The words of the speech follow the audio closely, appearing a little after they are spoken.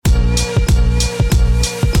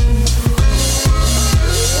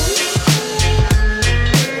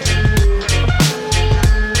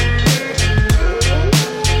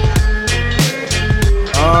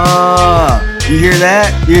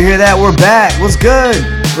You hear that? We're back. What's good?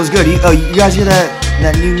 What's good? You guys hear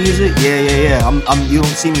that new music? Yeah. I'm. You don't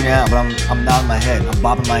see me now, but I'm nodding my head. I'm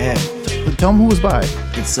bopping my head. Tell them who was by.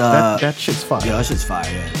 It's that shit's fire. Yeah, that shit's fire.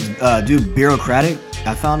 Yeah. Dude, Bureaucratic.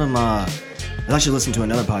 I found him. I actually listened to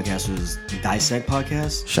another podcast. It was Dissect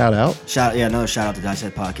Podcast. Shout out. Another shout out to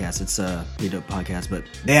Dissect Podcast. It's a pretty dope podcast. But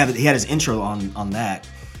he had his intro on that,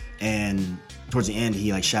 and towards the end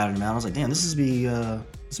he like shouted him out. I was like, damn, this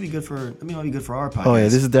might be good for our podcast. Oh yeah,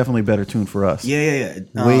 this is definitely better tuned for us. Yeah.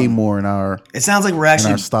 Way more in our. It sounds like we're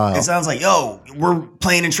actually our style. It sounds like, yo, we're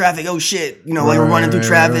playing in traffic. Oh shit, we're running through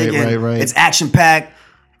traffic and right. it's action packed.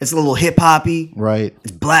 It's a little hip hoppy. Right.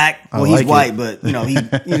 It's black. Well, he's white, but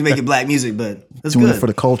he's making black music. But that's doing good it for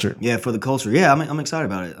the culture. Yeah, for the culture. Yeah, I'm excited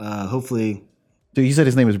about it. Hopefully. Dude, you said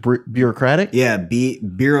his name is Bureaucratic? Yeah,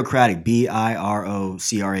 Bureaucratic.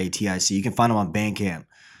 Birokratic. You can find him on Bandcamp.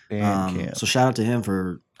 So shout out to him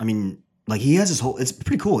for. I mean, like he has his whole. It's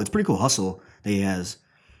pretty cool. It's pretty cool hustle that he has.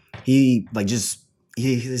 He's like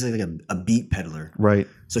a beat peddler. Right.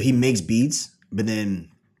 So he makes beats, but then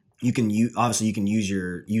you can use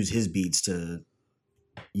his beats to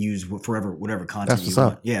use for whatever content. That's what's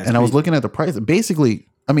up. Yeah. And I was looking at the price. Basically,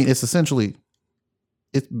 I mean, it's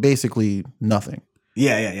basically nothing.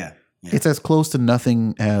 Yeah. It's as close to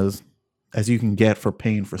nothing as you can get for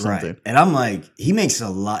paying for something. Right. And I'm like, he makes a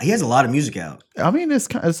lot. He has a lot of music out. I mean, it's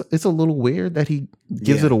a little weird that he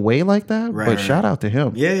gives it away like that. Right, but shout out to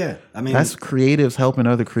him. Yeah. I mean, that's creatives helping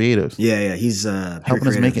other creatives. Yeah. He's helping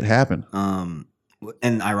us make it happen.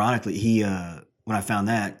 And ironically, he when I found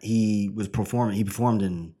that he was performing, he performed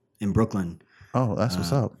in Brooklyn. Oh, that's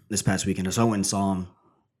what's up. This past weekend, so I went and saw him,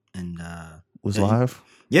 and was live.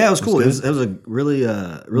 Yeah, it was cool. It was a really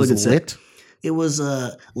good set. It was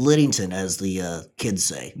Liddington, as the kids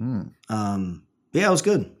say. Yeah, it was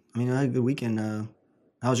good. I mean, I had a good weekend.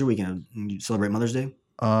 How was your weekend? Did you celebrate Mother's Day?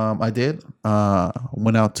 I did.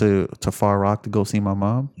 Went out to Far Rock to go see my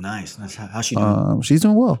mom. Nice. How's she doing? She's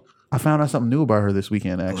doing well. I found out something new about her this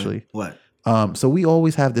weekend, actually. What? So we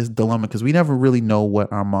always have this dilemma because we never really know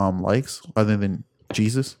what our mom likes other than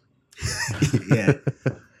Jesus. Yeah.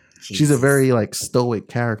 She's a very like stoic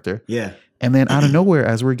character. Yeah. And then out of nowhere,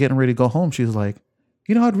 as we're getting ready to go home, she was like,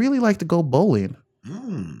 I'd really like to go bowling.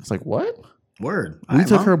 It's like, what? Word. We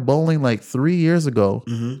took her bowling like 3 years ago.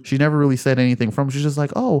 Mm-hmm. She never really said anything from. She's just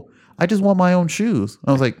like, oh, I just want my own shoes.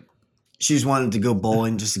 I was like, she just wanted to go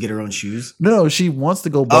bowling just to get her own shoes? No, she wants to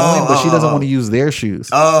go bowling, but she doesn't want to use their shoes.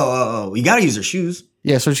 Oh. You got to use her shoes.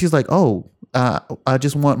 Yeah, so she's like, I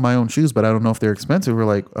just want my own shoes, but I don't know if they're expensive. We're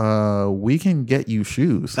like, we can get you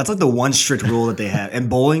shoes. That's like the one strict rule that they have. And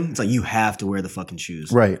bowling, it's like you have to wear the fucking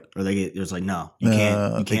shoes. Right. Or it's like, no, you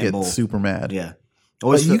can't. You can't they get bowl. super mad. Yeah.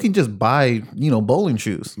 But you can just buy, bowling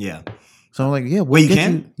shoes. Yeah. So I'm like, yeah. Wait, you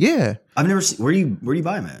can? Yeah. I've never seen. Where do you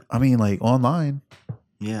buy them at? I mean, like online.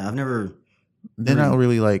 Yeah, I've never. They're not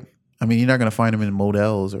really like. I mean, you're not gonna find them in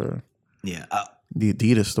Models or. Yeah. The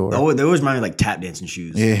Adidas store. Oh, they always remind me like tap dancing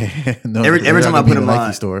shoes. Yeah. No. Every time I put them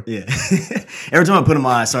on. Store. Yeah. Every time I put them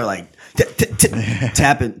on, I start like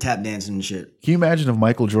tap dancing and shit. Can you imagine if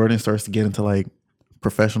Michael Jordan starts to get into like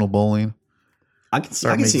professional bowling? I can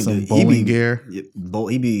see some bowling gear.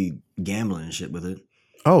 He'd be gambling and shit with it.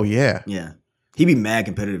 Oh yeah. Yeah. He'd be mad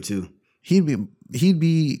competitive too. He'd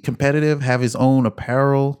be competitive, have his own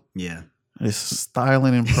apparel. Yeah. Just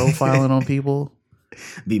styling and profiling on people.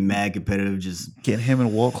 Be mad competitive, just get him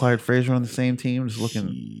and Walt Clyde Frazier on the same team, just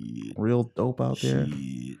looking real dope out there.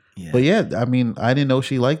 Yeah. But yeah, I mean, I didn't know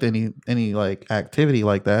she liked any like activity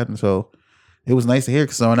like that, and so it was nice to hear.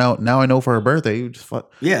 Because now I know for her birthday, you just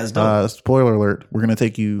yeah, it's dope. Spoiler alert: we're gonna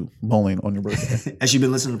take you bowling on your birthday. Has she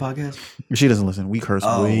been listening to the podcast? She doesn't listen. We curse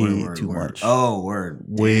way too much. Oh, word,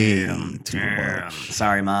 way too much.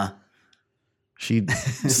 Sorry, Ma. She'd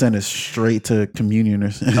send us straight to communion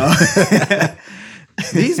or something.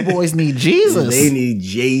 These boys need Jesus. They need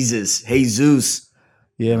Jesus. Hey, Zeus.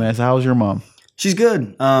 Yeah, man. So how's your mom? She's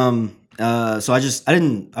good. So I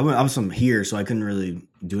was from here, so I couldn't really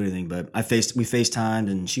do anything. But we FaceTimed,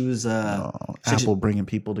 and she was Apple bringing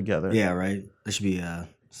people together. Yeah, right. That should be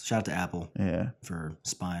shout out to Apple. Yeah, for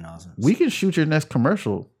spying on us. We can shoot your next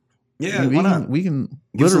commercial. Yeah, why not? We can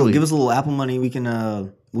give us a little Apple money. We can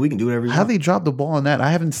do whatever. How they dropped the ball on that? I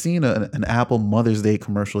haven't seen an Apple Mother's Day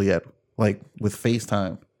commercial yet. Like with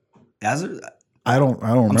FaceTime. Has it? I don't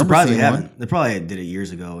remember. I'm surprised they haven't. They probably did it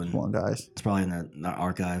years ago. And come on, guys. It's probably in the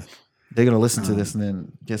archive. They're gonna listen to this and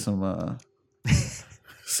then get some good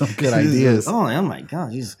ideas. Oh my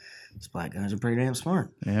god, these black guys are pretty damn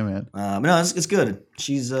smart. Yeah, man. But no, it's good.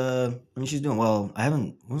 She's she's doing well.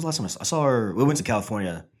 When was the last time I saw her? We went to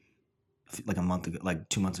California like a month ago, like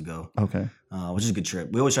 2 months ago. Okay. Which is a good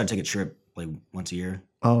trip. We always try to take a trip like once a year.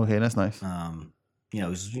 Oh, okay, that's nice. You know, it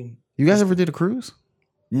was, You guys ever did a cruise?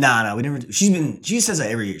 Nah, we never. She says that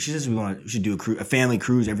every year. She says we should do a family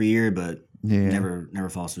cruise every year, but never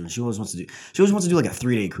falls through. She always wants to do like a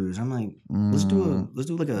 3-day cruise. I'm like, let's do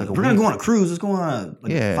like a. If we're gonna go on a cruise. Let's go on a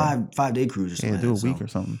 5-day cruise or something. Yeah, do a week or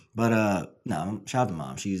something. But no, shout out to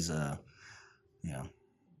Mom. She's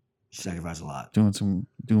she sacrificed a lot.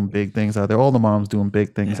 Doing big things out there. All the moms doing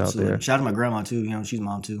big things out there. Shout out to my grandma too. You know, she's a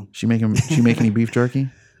mom too. She make any beef jerky?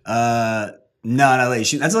 No, not like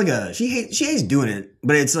that's like she hates doing it,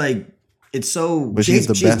 but it's like it's so. But she's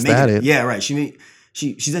the best at it. Yeah, right. She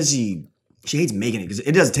says she hates making it because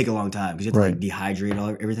it does take a long time because you have to like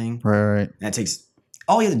dehydrate everything. Right. And that takes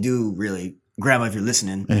all you have to do really, Grandma, if you're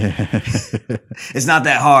listening. It's not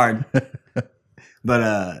that hard.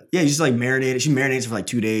 But you just like marinate it. She marinates it for like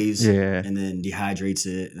 2 days. Yeah. And then dehydrates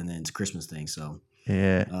it, and then it's a Christmas thing. So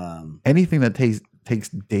yeah. Anything that takes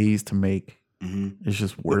days to make. Mm-hmm. It's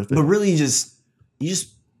just worth it. But really, you just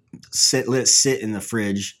let it sit in the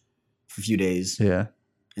fridge for a few days. Yeah.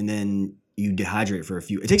 And then you dehydrate it for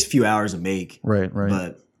it takes a few hours to make. Right.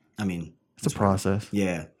 But I mean, it's a process.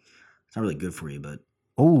 Yeah. It's not really good for you, but.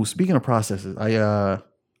 Oh, speaking of processes, I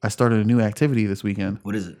started a new activity this weekend.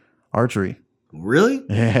 What is it? Archery. Really?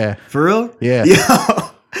 Yeah. For real? Yeah.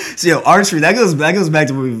 So archery, that goes back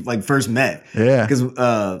to when we like first met. Yeah. Because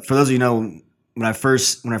for those of you who know, when I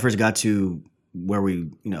first got to where we,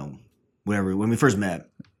 when we first met,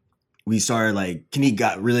 we started like,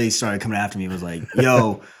 Kanique really started coming after me and was like,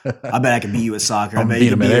 yo, I bet I can beat you at soccer. I bet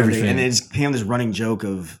you can beat everything. And then it just became this running joke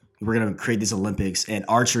of we're going to create these Olympics, and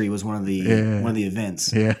archery was one of the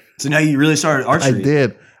events. Yeah. So now you really started archery. I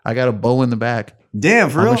did. I got a bow in the back. Damn,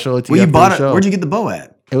 for real? Show it to you where'd you get the bow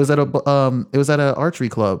at? It was at a archery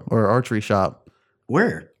club or archery shop.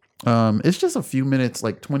 Where? It's just a few minutes,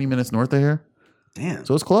 like 20 minutes north of here. Damn.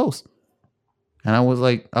 So it's close. And I was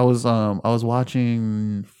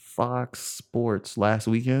watching Fox Sports last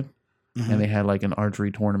weekend, and they had like an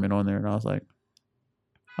archery tournament on there, and I was like,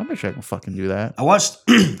 I bet I can fucking do that. I watched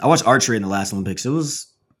archery in the last Olympics.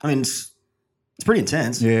 It's pretty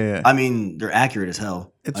intense. Yeah. I mean, they're accurate as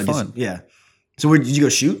hell. It's fun. Yeah. So where did you go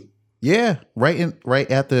shoot? Yeah, right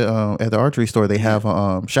at the archery store. They have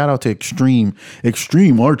shout out to Extreme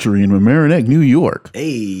Archery in Mamaroneck, New York.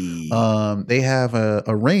 Hey. They have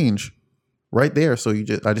a range right there. So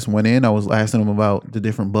I just went in. I was asking him about the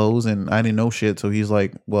different bows, and I didn't know shit. So he's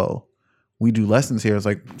like, "Well, we do lessons here." I was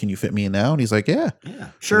like, "Can you fit me in now?" And he's like, "Yeah,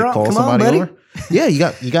 sure. Come on, buddy. Over. Yeah, you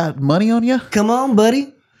got money on you? Come on,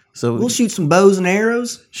 buddy. So we'll shoot some bows and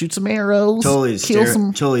arrows. Shoot some arrows.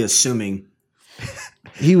 Totally assuming."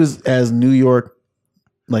 He was as New York,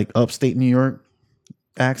 like upstate New York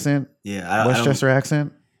accent. Yeah, Westchester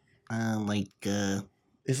accent.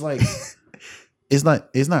 It's like it's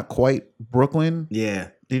not quite Brooklyn. Yeah,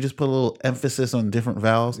 they just put a little emphasis on different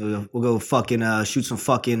vowels. We'll go fucking shoot some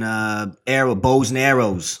fucking bows and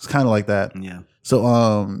arrows. It's kind of like that. Yeah.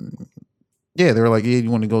 So they were like, "Yeah, you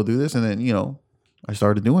want to go do this?" And then I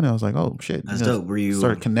started doing it. I was like, "Oh shit, that's dope." Were you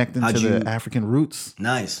started connecting to the African roots?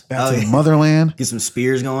 Nice. Back to the motherland. Get some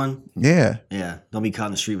spears going. Yeah. Yeah. Don't be caught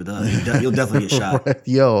in the street with us. You'll definitely get shot. Right.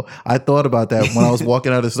 Yo, I thought about that when I was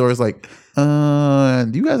walking out of the store. It's like,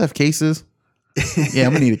 do you guys have cases? Yeah,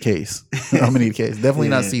 I'm gonna need a case. Definitely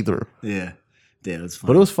not see through. Yeah. Yeah, that's fun.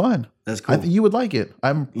 But it was fun. That's cool. I think you would like it.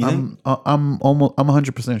 I'm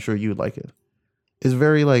 100% sure you would like it. It's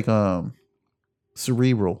very like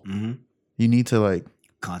cerebral. Mm-hmm. You need to like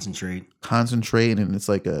concentrate, and it's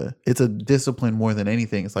a discipline more than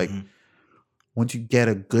anything. It's like once you get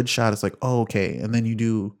a good shot, it's like, oh, okay, and then you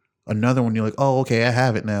do another one, you're like, oh, okay, I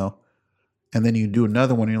have it now, and then you do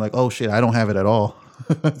another one, and you're like, oh shit, I don't have it at all.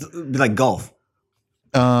 Like golf.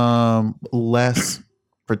 Less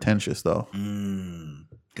pretentious though.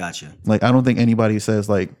 Gotcha. Like I don't think anybody says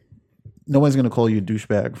like nobody's gonna call you a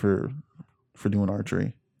douchebag for doing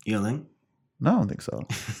archery. You don't think? No, I don't think so.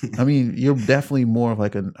 I mean, you're definitely more of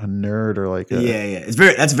like a nerd or like a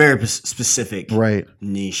that's very specific, right?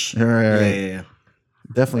 Niche, right. Yeah.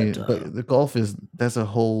 Definitely, but the golf that's a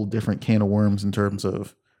whole different can of worms in terms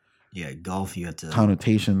of golf. You have to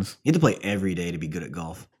connotations. You have to play every day to be good at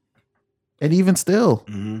golf, and even still,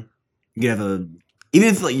 you have even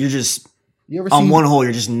if like you're just on one hole,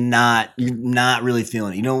 you're not really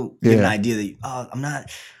feeling it. You know, you have an idea that I'm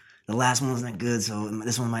not. The last one wasn't that good, so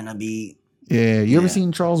this one might not be. Yeah, you ever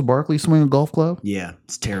seen Charles Barkley swing a golf club? Yeah,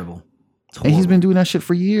 it's terrible. And he's been doing that shit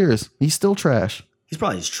for years. He's still trash. He's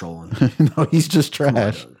probably just trolling. No, he's just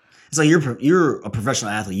trash. It's like you're a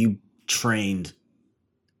professional athlete. You trained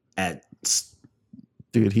at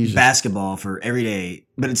Dude, he's basketball for every day.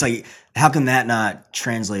 But it's like, how can that not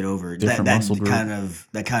translate over?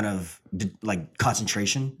 That kind of like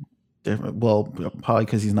concentration. Different. Well, probably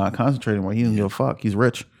because he's not concentrating. Well, he didn't give a fuck. He's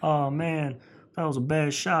rich. Oh man, that was a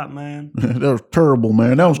bad shot, man. That was terrible,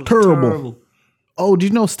 man. That was terrible. Oh, do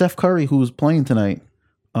you know Steph Curry, who's playing tonight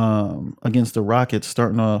against the Rockets,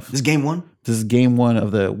 starting off? This is game one? This is game one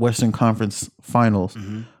of the Western Conference Finals.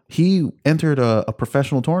 He entered a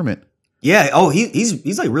professional tournament. Yeah. Oh,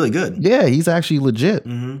 he's like really good. Yeah, he's actually legit.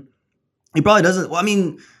 He probably doesn't. Well, I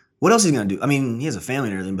mean, what else is he gonna do? I mean, he has a family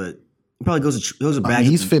and everything, but he probably goes to practice.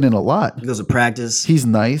 He's fitting a lot. He goes to practice. He's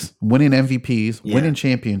nice, winning MVPs, winning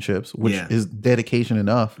championships, which is dedication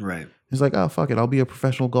enough. Right. He's like, oh fuck it, I'll be a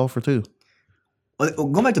professional golfer too. Well,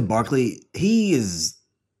 going back to Barkley, his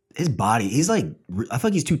body. He's like, I feel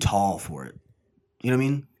like he's too tall for it. You know what I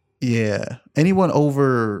mean? Yeah. Anyone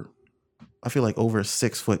over, I feel like over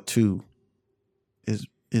 6'2"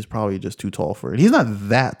 is probably just too tall for it. He's not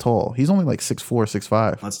that tall. He's only like 6'4",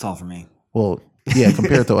 6'5". That's tall for me. Well, yeah,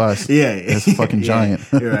 compared to us. That's a fucking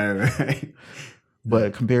giant. Right.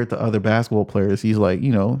 But compared to other basketball players, he's like,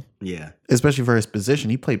 especially for his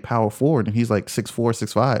position, he played power forward and he's like 6'4",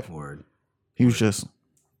 6'5". Word. He was just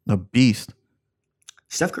a beast.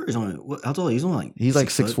 Steph Curry's only, how tall? He's only like he's like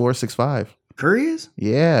 6'4", 6'5". Curry is?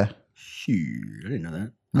 Yeah. Shoot, I didn't know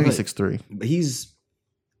that. Maybe 6'3". But he's,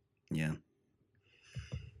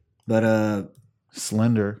 But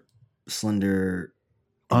slender,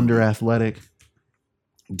 under athletic.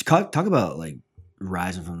 Talk about like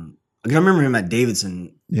rising from. Like, I remember him at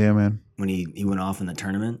Davidson. Yeah, man. When he went off in the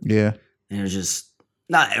tournament. Yeah, and it was just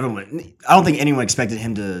not everyone. I don't think anyone expected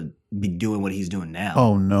him to be doing what he's doing now.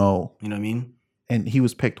 Oh no, you know what I mean? And he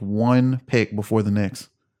was picked one pick before the Knicks.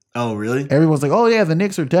 Oh really? Everyone's like, oh yeah, the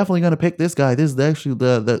Knicks are definitely going to pick this guy. This is actually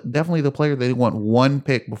definitely the player they want one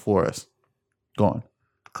pick before us. Gone.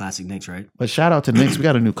 Classic Knicks, right? But shout out to Knicks. We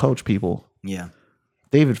got a new coach, people. Yeah.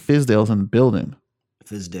 David Fizdale's in the building.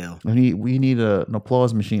 Fizdale. We need an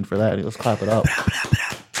applause machine for that. Let's clap it up.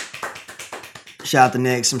 Shout out to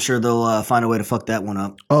Knicks. I'm sure they'll find a way to fuck that one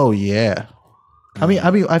up. Oh yeah. I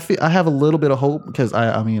have a little bit of hope because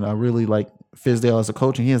I really like Fizdale as a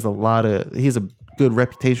coach, and he has a good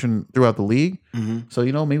reputation throughout the league. So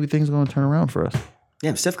maybe things are going to turn around for us.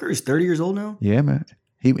 Yeah, Steph Curry's 30 years old now. Yeah, man.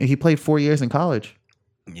 He played 4 years in college.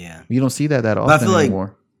 Yeah, you don't see that often anymore.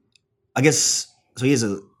 Like, I guess so. He's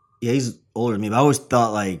older than me, but I always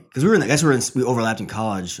thought like because we overlapped in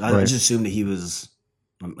college. I just assumed that he was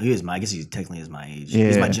my. I guess he technically is my age. Yeah.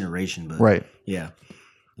 He's my generation, but right. Yeah.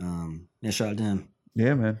 Shout out to him.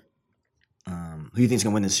 Yeah, man. Who do you think's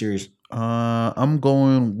gonna win this series? I'm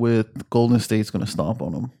going with Golden State's gonna stomp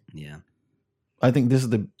on them. Yeah. I think this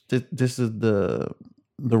is the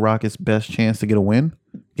Rockets' best chance to get a win,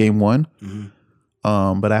 game one.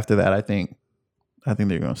 But after that, I think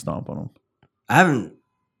they're gonna stomp on them. I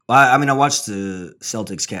watched the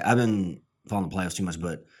Celtics. I've been following the playoffs too much,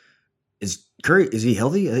 but is he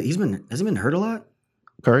healthy? Has he been hurt a lot?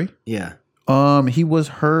 Curry? Yeah. He was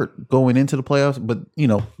hurt going into the playoffs, but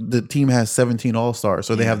the team has 17 All-Stars,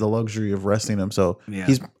 so they have the luxury of resting him. So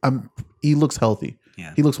he looks healthy.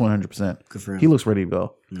 Yeah. He looks 100%. Good for him. He looks ready to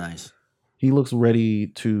go. Nice. He looks ready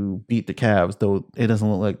to beat the Cavs, though it doesn't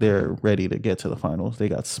look like they're ready to get to the finals. They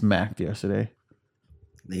got smacked yesterday.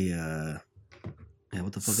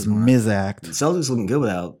 What the fuck is going on? Smizacked. The Celtics looking good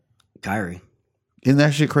without Kyrie. Isn't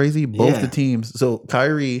that shit crazy? Both the teams. So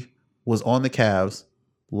Kyrie was on the Cavs,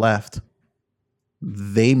 left.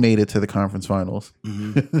 They made it to the conference finals.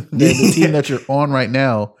 The team that you're on right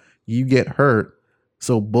now, you get hurt.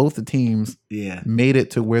 So both the teams made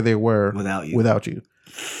it to where they were without you.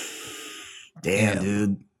 Damn,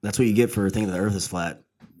 dude. That's what you get for thinking the earth is flat.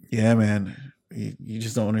 Yeah, man. You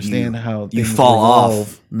just don't understand how you fall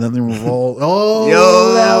off. Nothing revolves.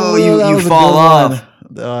 Oh, you fall off.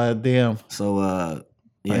 Damn. So,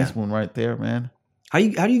 nice one right there, man. How do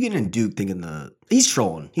you get in Duke thinking he's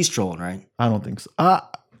trolling? He's trolling, right? I don't think so.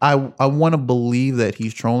 I want to believe that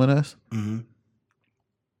he's trolling us.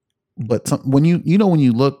 But when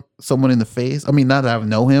you look someone in the face, I mean, not that I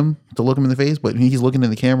know him to look him in the face, but he's looking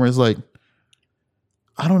in the camera. It's like,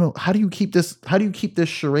 I don't know. How do you keep this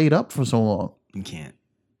charade up for so long? You can't.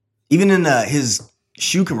 Even in his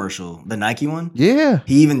shoe commercial, the Nike one. Yeah.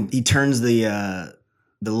 He turns the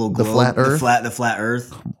little globe, the flat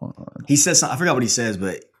Earth. Come on. He says something, I forgot what he says,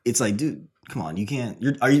 but it's like, dude, come on, you can't.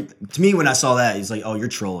 To me, when I saw that, he's like, oh, you're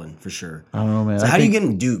trolling for sure. I don't know, man. So how do you get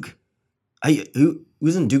in Duke? Who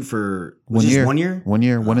was in Duke for 1 year? 1 year? 1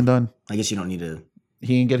 year, one and done. I guess you don't need to.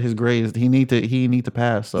 He didn't get his grades. He need to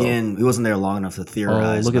pass. So he wasn't there long enough to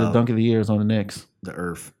theorize. Look at the dunk of the years on the Knicks. The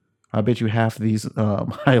earth. I bet you half of these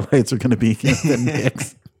highlights are going to be against the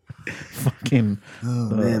Knicks. Fucking.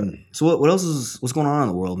 Man. So what's going on in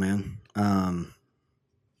the world, man?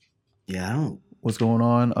 Yeah, I don't. What's going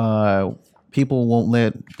on? People won't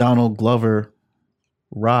let Donald Glover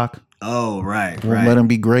rock. Oh, right. Won't let him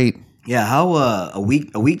be great. Yeah, how a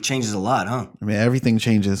week changes a lot, huh? I mean, everything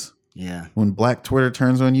changes. Yeah. When Black Twitter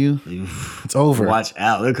turns on you, it's over. Watch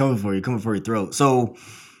out. They're coming for you, coming for your throat. So,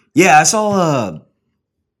 yeah, I saw a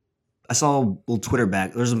little Twitter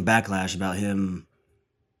there's some backlash about him,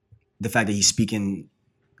 the fact that he's speaking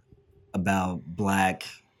about Black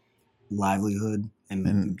livelihood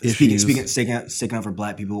and sticking up for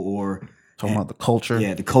Black people, or talking about the culture.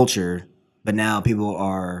 Yeah, the culture. But now people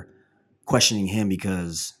are questioning him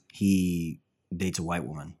because he dates a white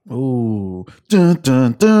woman. Ooh. Dun,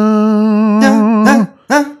 dun, dun.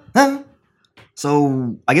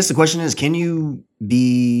 So I guess the question is, can you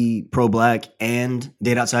be pro-Black and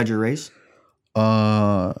date outside your race?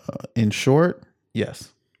 In short,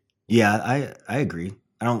 yes. Yeah, I agree.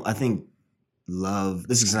 I think love,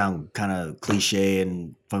 this is sound kind of cliche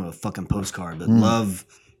and from a fucking postcard, but love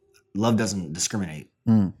doesn't discriminate.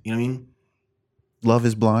 You know what I mean? Love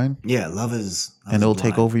is blind. Yeah, love is and it'll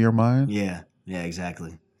take over your mind. Yeah,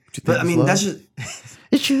 exactly. But I mean, love? That's just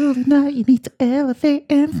it's truly not. You need to elevate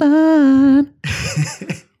and find.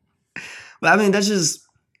 But I mean, that's just.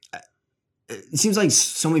 It seems like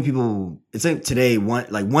so many people. It's like today.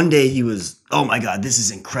 One day he was, oh my god, this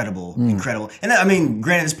is incredible. And I mean,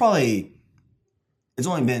 granted, it's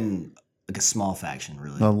only been like a small faction,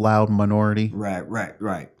 really, a loud minority.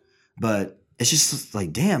 Right. But it's just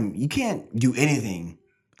like, damn, you can't do anything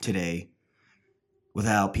today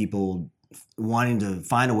without people wanting to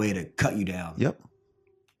find a way to cut you down. Yep.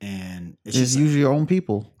 And it's just use your own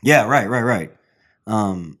people. Yeah, right.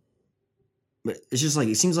 But it's just like,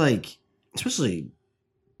 it seems like, especially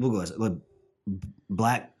like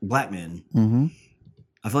black men. Mm-hmm.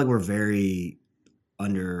 I feel like we're very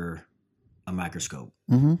under a microscope,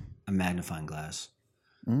 a magnifying glass.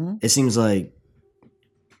 Mm-hmm. It seems like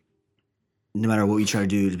no matter what you try to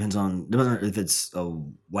do, it depends on if it's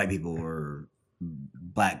white people or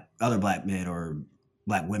other black men or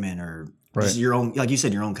black women or just your own, like you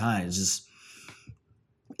said, your own kind. It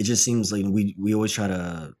just seems like we always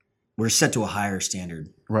we're set to a higher standard.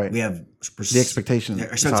 Right. We have the expectations.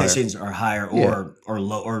 Our expectations are higher or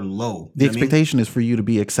low. The expectation is for you to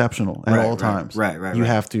be exceptional at all times. Right. You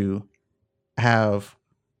have to have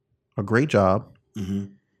a great job,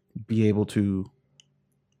 be able to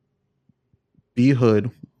be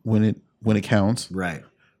hood when it counts. Right.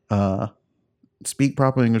 Speak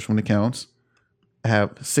proper English when it counts.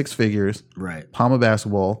 Have 6 figures. Right. Palm a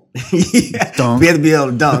basketball. Dunk. We have to be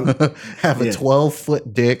able to dunk. Have a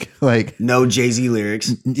 12-foot dick. Like no Jay-Z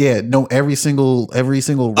lyrics. Yeah. Know every single.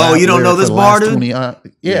 Oh, you don't know this bar, dude?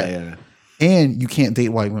 Yeah. And you can't date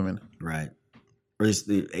white women. Right. Or just,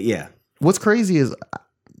 yeah. What's crazy is,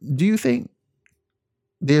 do you think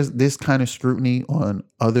there's this kind of scrutiny on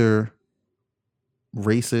other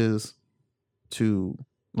races to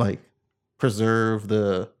like preserve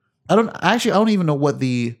the? I don't even know what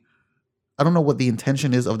the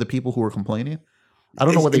intention is of the people who are complaining. I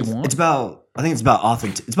don't know what they want. I think it's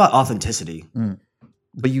about authenticity.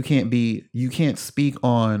 But you can't speak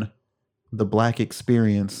on the Black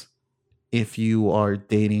experience if you are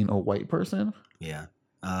dating a white person. Yeah.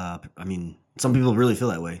 I mean, some people really feel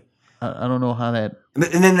that way. I don't know how that. And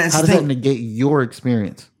then how does that negate your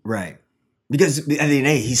experience? Right. Because at the end of the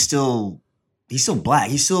day, he's still black.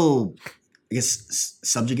 He's still, I guess,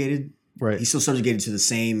 subjugated. Right. He's still subjugated to the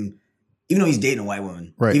same, even though he's dating a white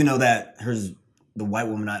woman. Right. Even though the white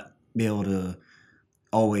woman not be able to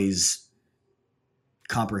always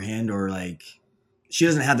comprehend or like, she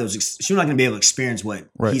doesn't have those. She's not going to be able to experience what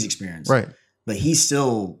he's experienced. Right. But he's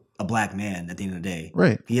still a black man at the end of the day.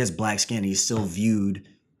 Right. He has black skin. He's still viewed.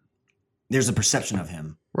 There's a perception of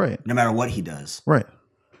him. Right. No matter what he does. Right.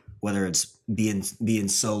 Whether it's being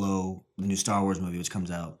Solo, the new Star Wars movie which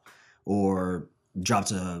comes out, or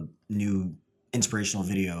drops a new inspirational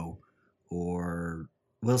video, or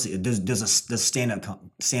what else? Does stand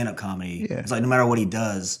up comedy. Yeah. It's like no matter what he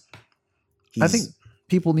does. I think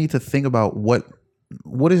people need to think about what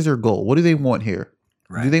is their goal? What do they want here?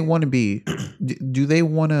 Right. Do they want to be? Do they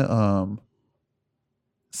want to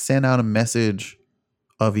send out a message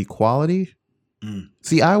of equality?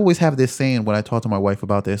 See, I always have this saying when I talk to my wife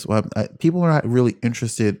about this. People are not really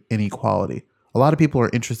interested in equality. A lot of people are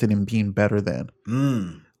interested in being better than.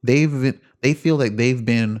 They feel like they've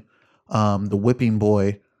been the whipping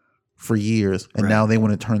boy for years, and now they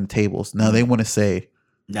want to turn the tables. Now they want to say,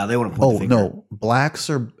 now they want to point the finger. No, blacks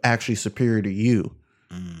are actually superior to you.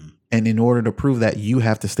 And in order to prove that, you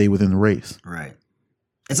have to stay within the race. Right.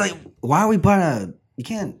 It's like, why are we you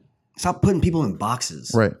can't stop putting people in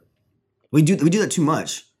boxes. Right. We do that too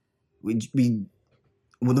much. Well,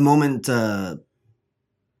 the moment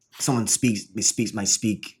someone might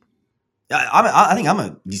speak. I think I'm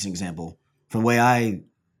a decent example from the way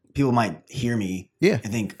people might hear me and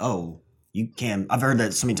think, oh, you Cam. I've heard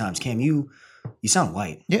that so many times. Cam, you sound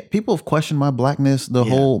white. Yeah, people have questioned my blackness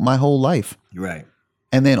my whole life. Right.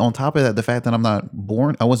 And then on top of that, the fact that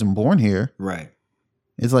I wasn't born here. Right.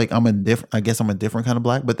 It's like I guess I'm a different kind of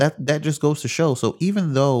black, but that just goes to show. So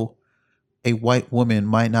even though a white woman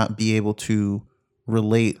might not be able to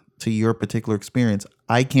relate to your particular experience,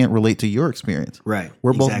 I can't relate to your experience. Right.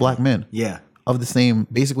 We're both black men. Yeah. Of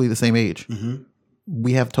basically the same age. Mm-hmm.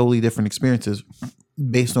 We have totally different experiences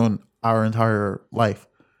based on our entire life.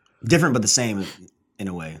 Different, but the same in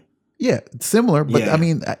a way. Yeah, similar. But I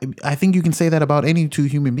mean, I think you can say that about any two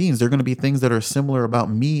human beings. There are going to be things that are similar about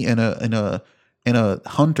me and a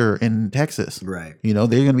hunter in Texas. Right. You know,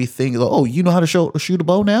 they're going to be thinking, oh, you know how to shoot a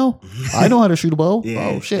bow now? I know how to shoot a bow.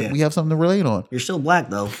 Oh, shit. We have something to relate on. You're still black,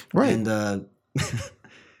 though. Right. And,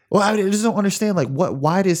 well, I just don't understand, like,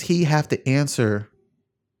 why does he have to answer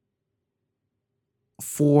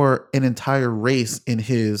for an entire race in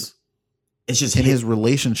his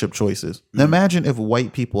relationship choices? Mm-hmm. Now imagine if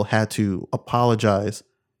white people had to apologize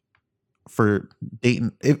for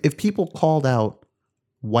dating. If people called out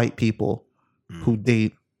white people who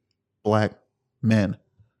date black men,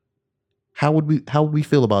 how would we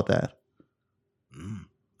feel about that?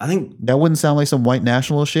 I think that wouldn't sound like some white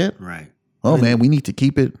nationalist shit. Right. Oh, man, we need to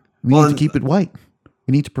keep it. We need to keep it white.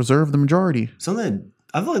 We need to preserve the majority. Something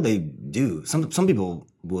I feel like they do. Some people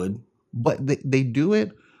would, but they do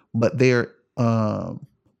it. But they're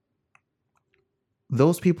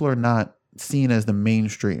those people are not seen as the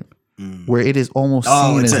mainstream, where it is almost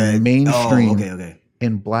seen as a mainstream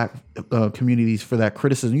in black communities for that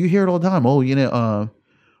criticism. You hear it all the time. Oh, you know,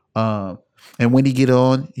 and when he get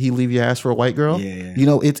on, he leave your ass for a white girl. Yeah. You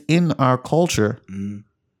know, it's in our culture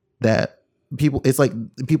that people. It's like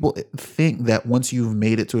people think that once you've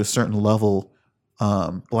made it to a certain level,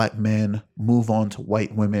 black men move on to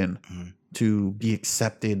white women to be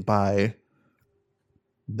accepted by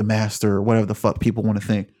the master or whatever the fuck people want to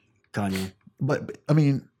think. Kanye. But I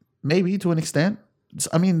mean, maybe to an extent.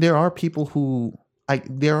 I mean, there are people who I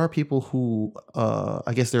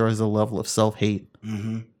guess there is a level of self-hate.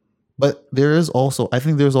 Mm-hmm. But I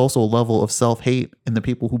think there's also a level of self-hate in the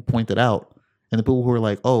people who point it out and the people who are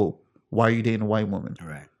like, oh, why are you dating a white woman?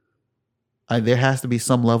 Right. There has to be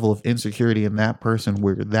some level of insecurity in that person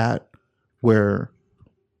where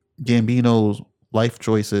Gambino's life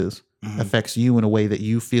choices affects you in a way that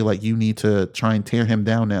you feel like you need to try and tear him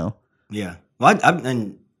down now. Yeah. Well,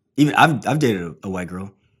 I've dated a white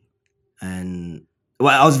girl, and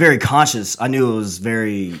I was very conscious. I knew it was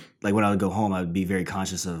very, like, when I would go home, I would be very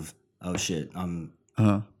conscious of, oh shit,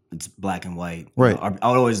 it's black and white. Right. I would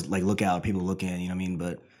always like look out, people looking, you know what I mean?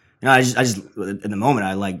 But you know, I just in the moment,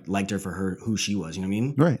 I liked her for who she was. You know what I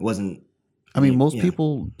mean? Right. It wasn't. I mean, most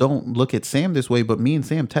people don't look at Sam this way, but me and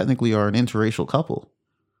Sam technically are an interracial couple.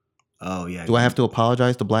 Oh yeah. Do I have to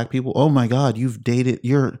apologize to black people? Oh my God,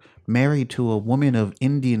 you're married to a woman of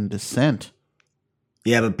Indian descent.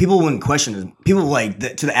 Yeah, but people wouldn't question it. People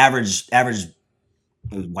to the average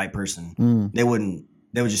white person, they would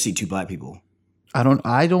just see two black people.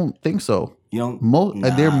 I don't think so. You don't?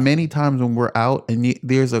 There are many times when we're out and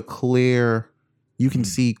there's you can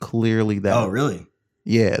see clearly that. Oh, really?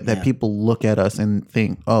 Yeah, that people look at us and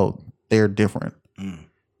think, oh, they're different.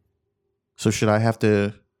 So should I have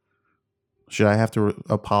to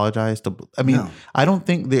apologize to? I mean, no. I don't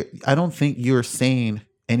think you're saying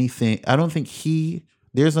anything. I don't think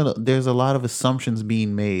there's a lot of assumptions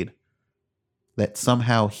being made that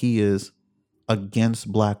somehow he is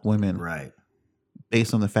against black women, right?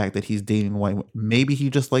 Based on the fact that he's dating white women. Maybe he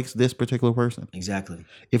just likes this particular person. Exactly.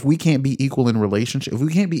 If we can't be equal in relationship, if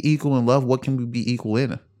we can't be equal in love, what can we be equal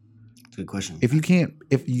in? That's a good question. If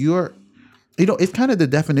you're, it's kind of the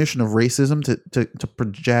definition of racism to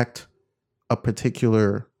project a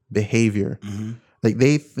particular behavior. Mm-hmm. Like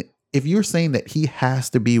if you're saying that he has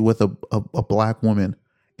to be with a black woman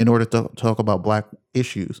in order to talk about black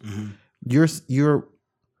issues, you're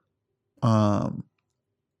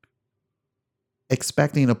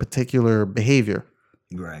expecting a particular behavior,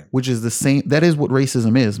 right? Which is the same. That is what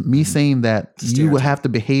racism is. Me saying that you would have to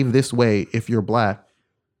behave this way if you're black.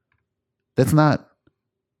 That's not.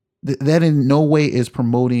 That in no way is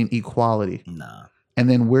promoting equality. Nah. And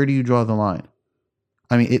then where do you draw the line?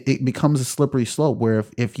 I mean, it becomes a slippery slope where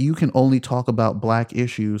if you can only talk about black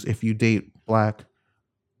issues if you date black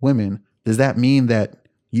women, does that mean that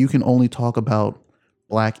you can only talk about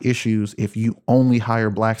black issues if you only hire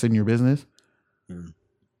blacks in your business? Mm.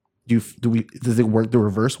 Does it work the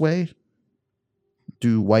reverse way?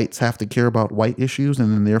 Do whites have to care about white issues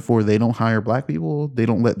and then therefore they don't hire black people? They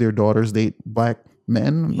don't let their daughters date black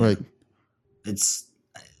men? Yeah. Like,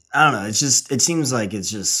 I don't know. It's just, it seems like it's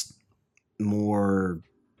just more,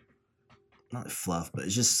 not fluff, but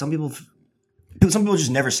it's just some people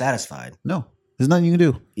just never satisfied. No, there's nothing you can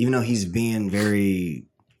do. Even though he's being very,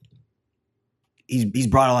 he's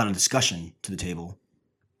brought a lot of discussion to the table.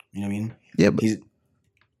 You know what I mean? Yeah, but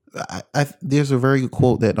there's a very good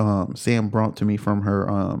quote that Sam brought to me from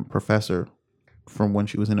her professor from when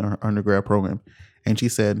she was in her undergrad program, and she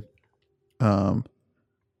said,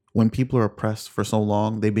 "When people are oppressed for so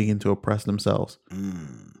long, they begin to oppress themselves."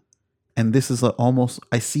 And this is almost,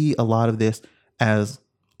 I see a lot of this as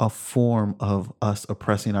a form of us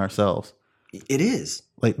oppressing ourselves. It is.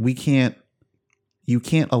 Like you can't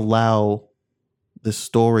allow the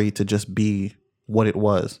story to just be what it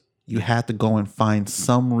was. You had to go and find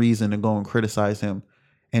some reason to go and criticize him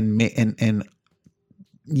and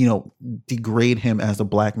degrade him as a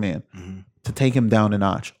black man, to take him down a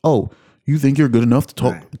notch. Oh, you think you're good enough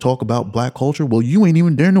to talk about black culture? Well, you ain't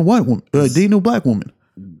even dating no white woman, dating no black woman.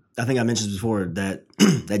 I think I mentioned before that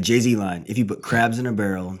that Jay-Z line, if you put crabs in a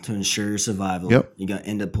barrel to ensure your survival, you're going to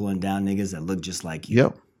end up pulling down niggas that look just like you.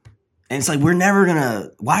 Yep. And it's like, we're never going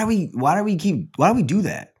to, why do we do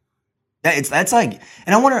that? That's like,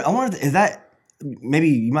 and I wonder if that, maybe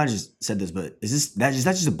you might have just said this, but is that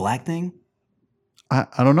just a black thing? I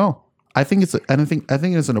don't know. I think it's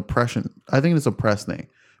an oppression. I think it's an oppressed thing,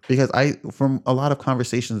 because from a lot of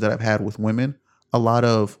conversations that I've had with women, a lot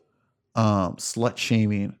of slut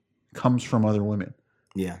shaming comes from other women.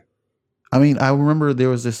 Yeah. I mean, I remember there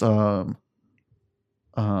was this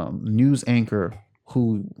news anchor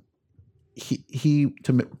who he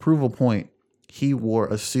to prove a point, he wore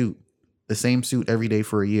a suit, the same suit every day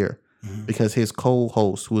for a year, because his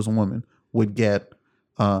co-host, who was a woman, would get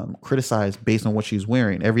criticized based on what she's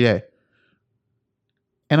wearing every day.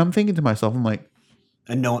 And I'm thinking to myself, I'm like,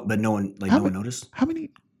 no one noticed. How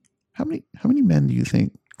many men do you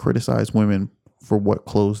think criticize women for what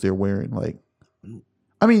clothes they're wearing? Like,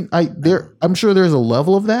 I mean, I'm sure there's a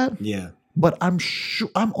level of that. Yeah. But I'm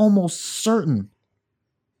almost certain,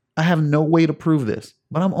 I have no way to prove this,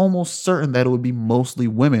 but I'm almost certain that it would be mostly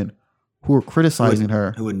women who are criticizing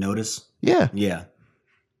her. Who would notice? Yeah. Yeah.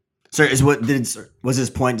 So was his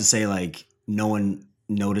point to say, like, no one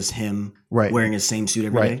noticed him wearing his same suit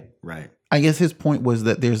every day? Right. I guess his point was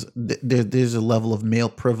that there's a level of male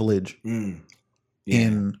privilege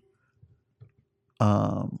in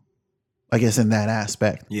I guess in that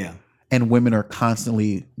aspect. Yeah. And women are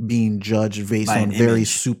constantly being judged based on very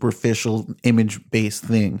superficial image-based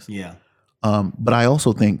things. Yeah. But I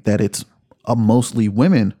also think that it's mostly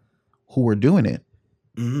women who are doing it.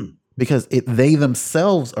 Mm-hmm. Because they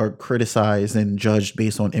themselves are criticized and judged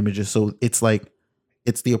based on images. So it's like,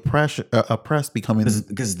 it's the oppressed becoming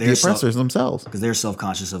because the oppressors themselves. Because they're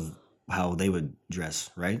self-conscious of how they would dress,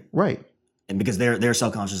 right? Right. And because they're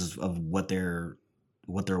self-conscious of what they're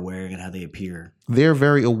wearing and how they appear. They're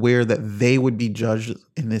very aware that they would be judged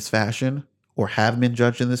in this fashion, or have been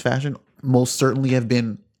judged in this fashion. Most certainly have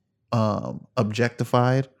been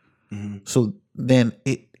objectified. Mm-hmm. So then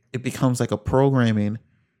it becomes like a programming,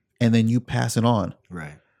 and then you pass it on.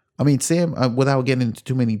 Right. I mean, Sam, without getting into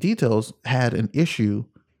too many details, had an issue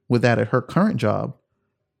with that at her current job,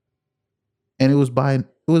 and it was by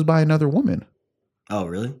another woman. Oh,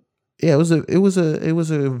 really? Yeah, it was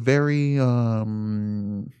a very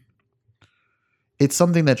it's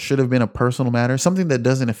something that should have been a personal matter, something that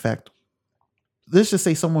doesn't affect. Let's just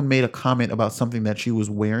say someone made a comment about something that she was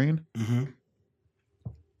wearing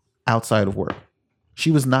outside of work. She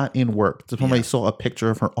was not in work. Somebody saw a picture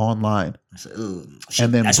of her online,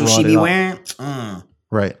 and then that's what she be wearing.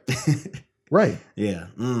 Right, right. Yeah,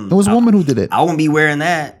 there was a woman who did it. I won't be wearing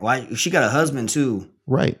that. Why? She got a husband too.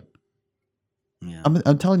 Right. Yeah.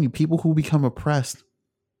 I'm telling you, people who become oppressed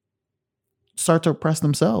start to oppress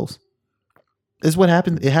themselves. It's what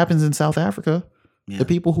happened. It happens in South Africa. Yeah. The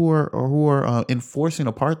people who are enforcing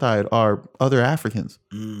apartheid are other Africans,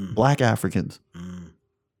 Black Africans.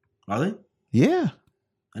 Are they? Yeah.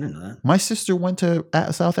 I didn't know that. My sister went to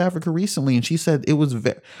South Africa recently, and she said it was.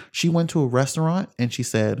 She went to a restaurant, and she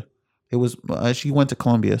said it was. She went to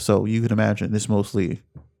Colombia, so you can imagine it's mostly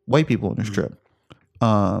white people on this trip.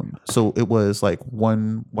 So it was like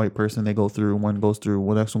one white person they go through, one goes through,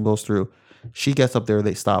 one next one goes through. She gets up there,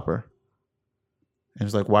 they stop her. And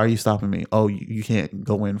it's like, why are you stopping me? Oh, you can't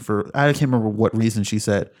go in for, I can't remember what reason she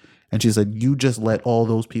said. And she said, you just let all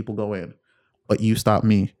those people go in, but you stopped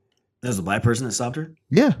me. That was the black person that stopped her?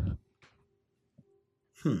 Yeah.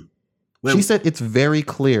 Wait, She said it's very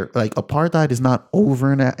clear. Like, apartheid is not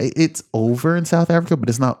over it's over in South Africa, but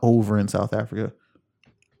it's not over in South Africa.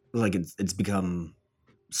 like it's become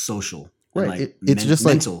social. Right. Like It's just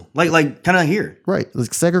mental. Like kind of here. Right.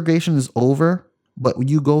 Like, segregation is over, but when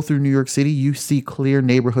you go through New York City, you see clear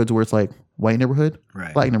neighborhoods where it's like white neighborhood,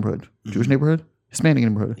 Right. black neighborhood, Jewish neighborhood, Hispanic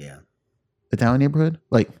neighborhood, Yeah. Italian neighborhood.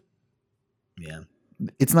 Like, Yeah.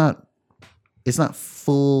 it's not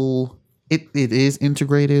full. It is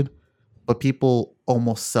integrated, but people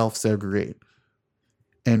almost self-segregate,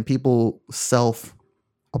 and people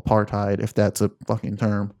self-apartheid, if that's a fucking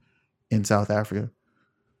term, in South Africa.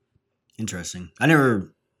 Interesting. I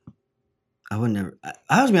would never.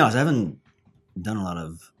 I was to be honest. I haven't done a lot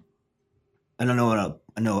of. I don't know what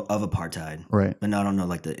I know of apartheid, Right. but no, I don't know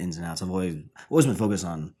like the ins and outs. I've always been focused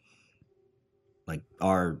on like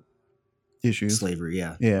our Issues. slavery.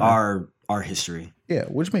 Yeah. Yeah. Our history. Yeah,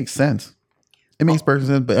 which makes sense. It makes perfect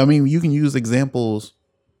sense. But I mean, you can use examples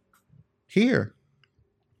here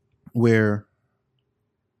where,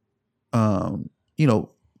 you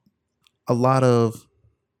know, a lot of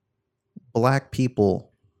black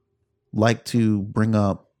people like to bring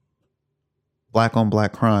up black on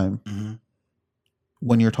black crime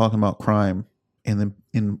when you're talking about crime in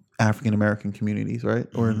African American communities, right?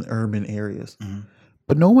 Or in urban areas.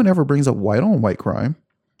 But no one ever brings up white on white crime.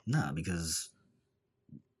 Nah, because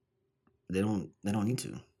they don't need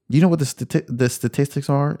to. You know what the statistics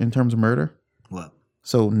are in terms of murder? What?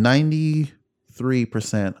 So 93%,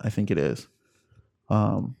 I think it is,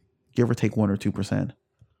 give or take 1 or 2%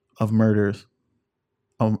 of murders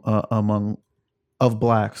of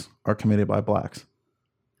blacks are committed by blacks.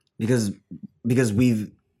 Because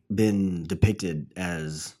we've been depicted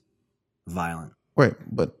as violent. Right,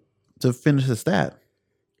 but to finish the stat,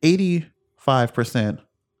 85%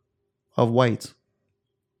 of whites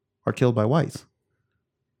are killed by whites.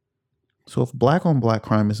 So if black on black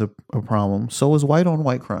crime is a problem, so is white on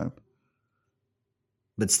white crime.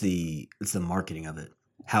 But it's the marketing of it,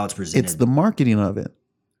 how it's presented. It's the marketing of it.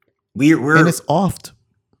 We're and it's oft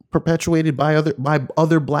perpetuated by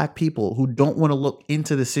other black people who don't want to look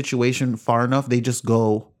into the situation far enough. They just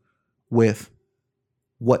go with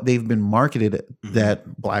what they've been marketed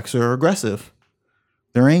that blacks are aggressive.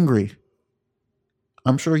 They're angry.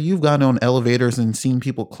 I'm sure you've gone on elevators and seen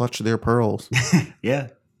people clutch their pearls. Yeah.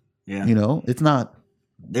 You know, it's not.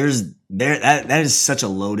 That is such a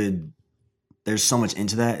loaded. There's so much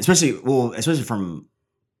into that, especially from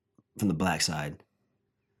the black side,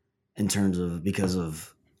 in terms of because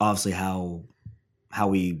of obviously how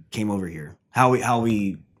we came over here, how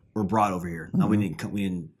we were brought over here. We didn't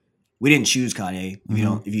choose Kanye.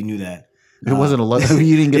 If you knew that, it wasn't a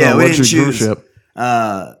you didn't get a luxury cruise ship.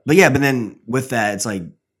 But then with that, it's like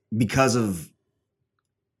because of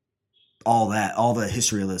all the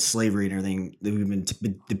history of the slavery and everything that we've been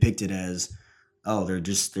depicted as,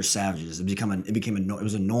 they're savages. It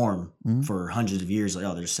was a norm for hundreds of years.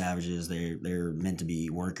 Like, they're savages. They're meant to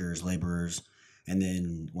be workers, laborers. And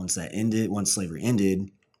then once slavery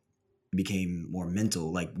ended, it became more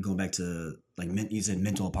mental. Like going back to like you said,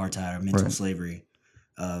 mental apartheid or mental slavery.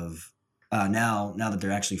 Of now that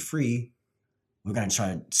they're actually free, we're gonna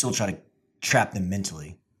try to trap them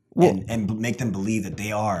mentally and make them believe that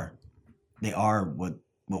they are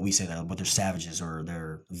what we say that they're savages or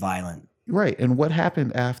they're violent. Right. And what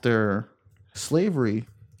happened after slavery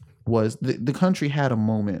was the country had a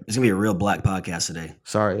moment. It's gonna be a real black podcast today.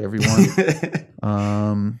 Sorry, everyone.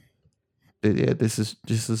 This is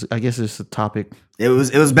I guess it's a topic. It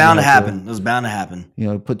was bound to happen. It was bound to happen. You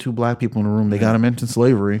know, put two black people in a room. They got to mention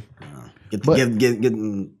slavery. Get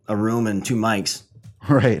in a room and two mics.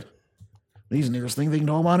 Right. These niggas think they can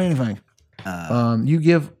talk about anything. I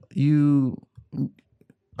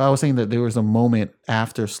was saying that there was a moment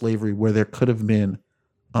after slavery where there could have been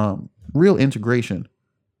real integration,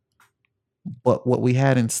 but what we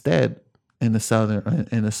had instead in the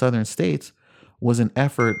southern states was an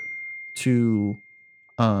effort to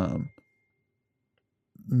kind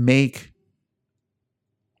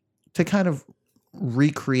of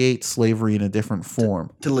recreate slavery in a different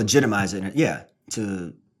form, to legitimize it. Yeah,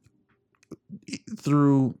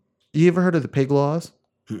 through. You ever heard of the pig laws?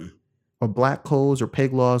 Or black codes or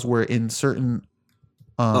pig laws, where in certain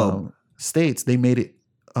states they made it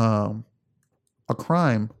a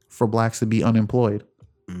crime for blacks to be unemployed.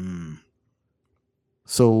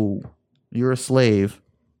 So you're a slave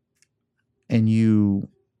and you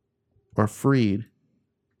are freed,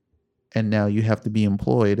 and now you have to be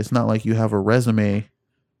employed. It's not like you have a resume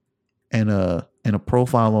and a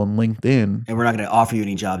profile on LinkedIn, and we're not going to offer you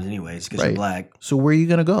any jobs anyways because you're black. So where are you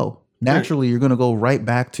going to go? Naturally, you're going to go right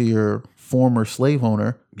back to your former slave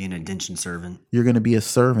owner. Be an indentured servant. You're going to be a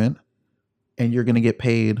servant, and you're going to get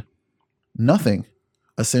paid nothing,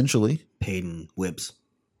 essentially. Paid in whips.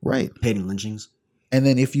 Right. Paid in lynchings. And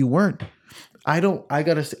then if you weren't, I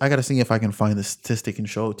gotta see if I can find the statistic and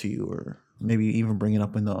show it to you, or maybe even bring it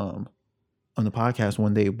up in the on the podcast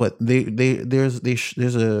one day. But there's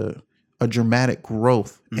a dramatic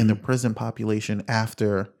growth in the prison population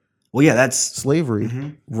after. Well, yeah, that's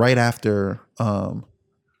slavery. Right after, there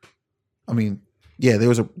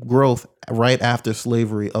was a growth right after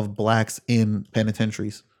slavery of blacks in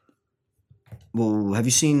penitentiaries. Well, have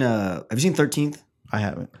you seen 13th? I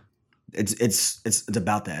haven't. It's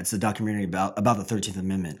about that. It's a documentary about the 13th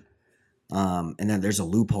Amendment. And then there's a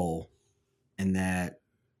loophole in that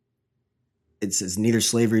it says neither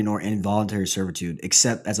slavery nor involuntary servitude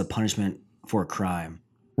except as a punishment for a crime.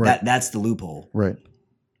 Right. That's the loophole. Right.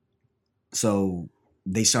 So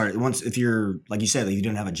they started if you're like you said, if you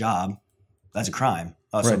don't have a job, that's a crime.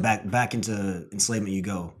 So back into enslavement you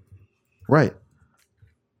go. Right.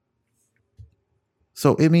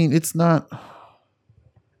 So it's not.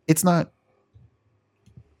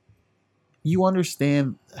 You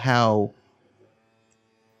understand how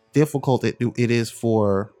difficult it is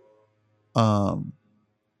for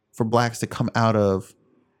blacks to come out of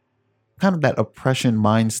kind of that oppression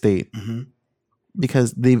mind state,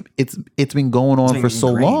 because it's been going on for so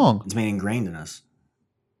long. It's been ingrained in us.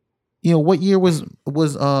 What year was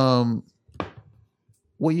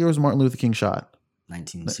Martin Luther King shot?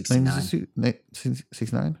 1969.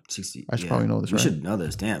 69? 60. I should probably know this, right? We should know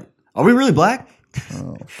this. Damn. Are we really black?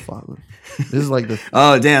 Oh, fuck. This is like the...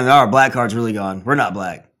 Oh, damn. Our black card's really gone. We're not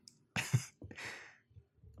black. I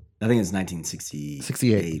think it's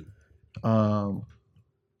 1968. I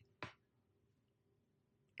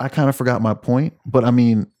kind of forgot my point, but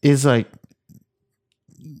it's like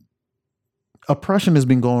oppression has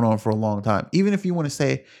been going on for a long time. Even if you want to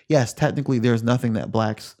say, yes, technically there's nothing that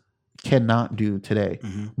blacks cannot do today,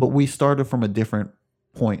 but we started from a different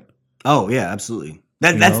point. Oh yeah, absolutely.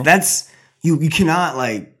 That's you cannot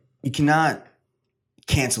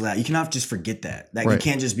cancel that. You cannot just forget that. You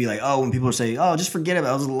can't just be like, oh, when people say, oh, just forget about it.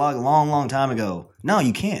 It was a long time ago. No,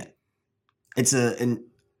 you can't. It's an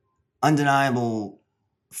undeniable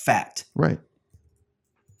fact. Right.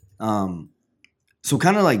 So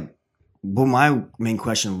kind of like, well, my main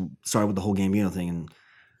question started with the whole Gambino thing, and I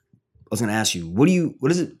was going to ask you, what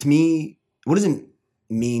does it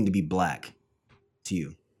mean to be black to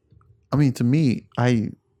you? To me,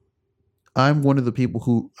 I'm one of the people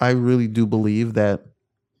who I really do believe that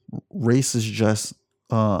race is just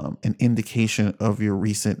an indication of your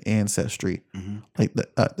recent ancestry. Like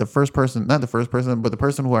the first person, not the first person, but the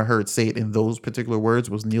person who I heard say it in those particular words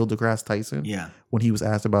was Neil deGrasse Tyson. Yeah. When he was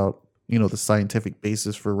asked about, the scientific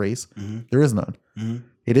basis for race, there is none.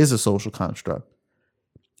 It is a social construct.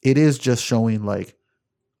 It is just showing like,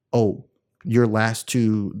 oh, your last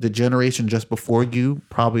two, the generation just before you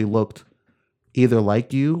probably looked either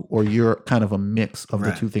like you or you're kind of a mix of the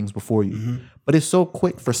two things before you. But it's so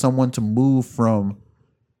quick for someone to move from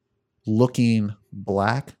looking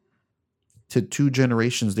black to 2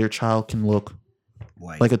 generations, their child can look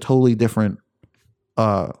white, like a totally different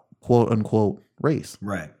quote unquote race.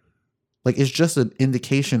 Right. Like it's just an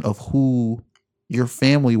indication of who your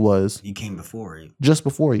family was. You came before you. Just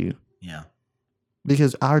before you. Yeah.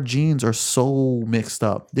 Because our genes are so mixed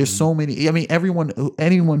up. There's so many.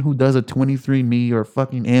 anyone who does a 23andMe or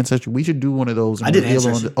fucking Ancestry, we should do one of those. I did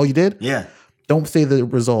Ancestry. Oh, you did? Yeah. Don't say the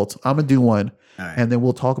results. I'm gonna do one, right. And then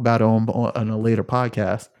we'll talk about it on a later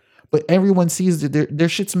podcast. But everyone sees that their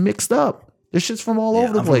shit's mixed up. Their shit's from all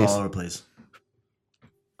over the place. From all over the place.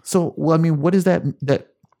 So, well, what does that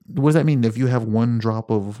mean? If you have one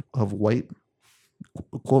drop of white,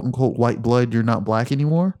 quote unquote, white blood, you're not black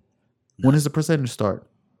anymore? No. When does the percentage start?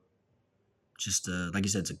 Just like you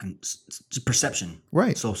said, it's a perception,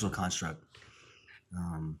 right? Social construct.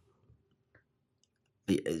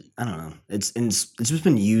 I don't know. It's just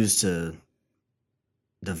been used to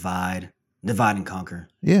divide and conquer.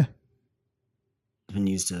 Yeah, it's been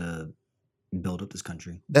used to build up this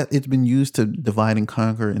country. That it's been used to divide and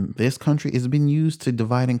conquer in this country. It's been used to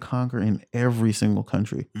divide and conquer in every single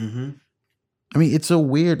country. It's so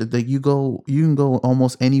weird that you can go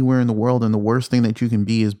almost anywhere in the world, and the worst thing that you can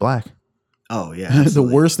be is black. Oh yeah, the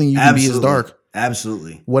worst thing you can be is dark.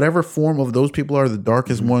 Absolutely. Whatever form of those people are, the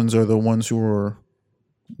darkest ones are the ones who are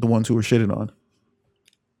shitted on.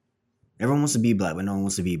 Everyone wants to be black, but no one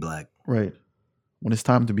wants to be black. Right. When it's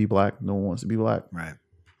time to be black, no one wants to be black. Right.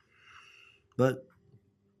 But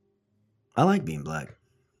I like being black.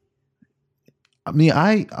 I mean,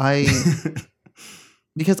 I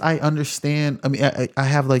because I understand. I mean, I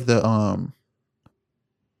have like the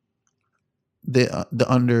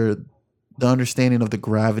understanding of the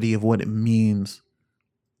gravity of what it means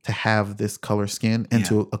to have this color skin and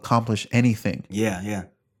to accomplish anything. Yeah.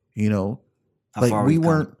 You know, How like far we we've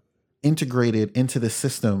weren't come. integrated into the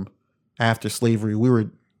system after slavery. We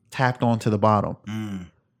were tacked onto the bottom.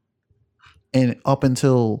 And up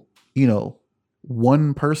until, you know,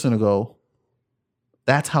 one person ago,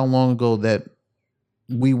 that's how long ago that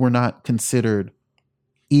we were not considered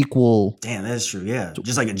equal. Damn, that's true. Yeah.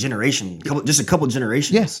 Just like a generation, just a couple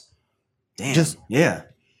generations. Yes. Damn. Just yeah.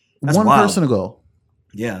 That's one wild. person ago.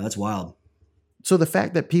 Yeah, that's wild. So the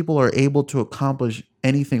fact that people are able to accomplish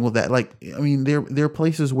anything with that, like, I mean, there are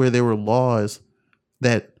places where there were laws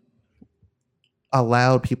that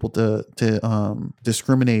allowed people to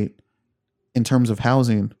discriminate in terms of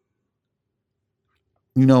housing.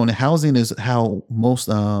 You know, and housing is how most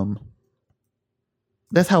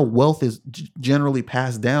that's how wealth is generally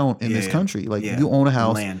passed down in this country. Like you own a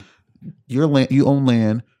house, you own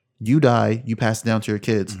land, you die, you pass it down to your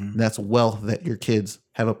kids. Mm-hmm. That's wealth that your kids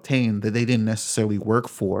have obtained that they didn't necessarily work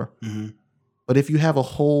for. Mm-hmm. But if you have a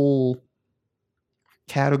whole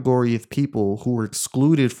category of people who were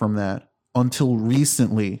excluded from that until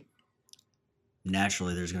recently,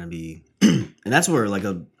 naturally there's going to be, and that's where like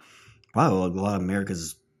probably a lot of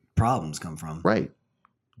America's problems come from. Right.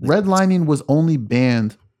 Redlining was only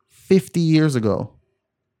banned 50 years ago.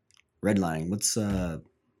 Redlining. What's I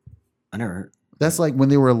never heard. That's like when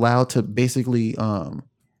they were allowed to basically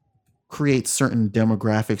create certain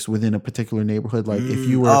demographics within a particular neighborhood. Like if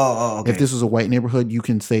you were, if this was a white neighborhood, you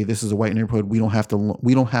can say this is a white neighborhood. We don't have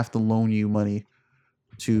to loan you money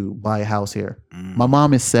to buy a house here. My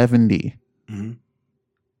mom is 70.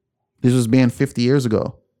 This was banned 50 years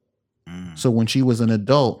ago. So when she was an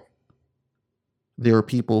adult, there were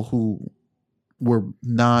people who were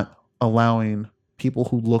not allowing people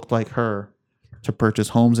who looked like her to purchase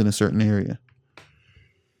homes in a certain area.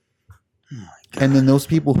 And then those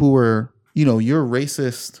people who were, you know, you're a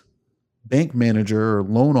racist bank manager or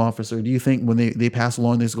loan officer. Do you think when they pass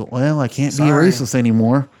along this, go, well, I can't be a racist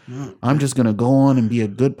anymore. I'm just going to go on and be a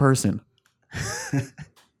good person.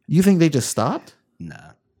 You think they just stopped?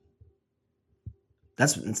 Nah.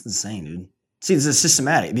 That's insane, dude. See, this is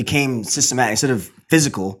systematic. It became systematic. Instead of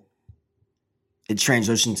physical, it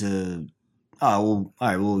transitioned to, oh, well, all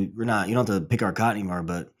right, well, we're not, you don't have to pick our cotton anymore,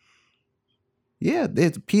 but. Yeah,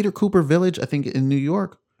 it's Peter Cooper Village, I think in New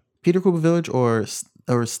York. Peter Cooper Village or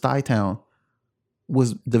Stuytown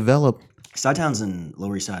was developed. Stuytown's in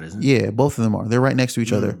Lower East Side, isn't it? Yeah, both of them are. They're right next to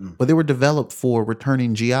each other. But they were developed for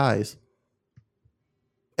returning GIs,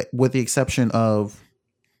 with the exception of,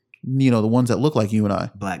 you know, the ones that look like you and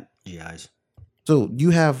I. Black GIs. So you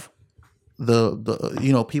have the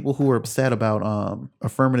you know, people who are upset about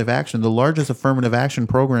affirmative action. The largest affirmative action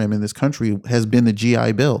program in this country has been the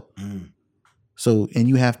GI Bill. So, and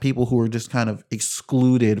you have people who are just kind of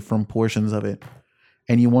excluded from portions of it,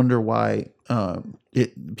 and you wonder why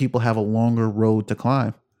people have a longer road to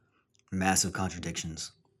climb. Massive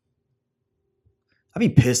contradictions. I'd be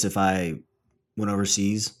pissed if I went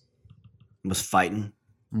overseas, was fighting,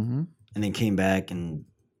 and then came back and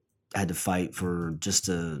had to fight for just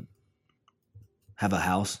to have a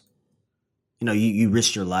house. You know, you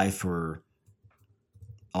risked your life for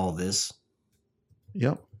all this.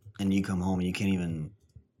 Yep. And you come home and you can't even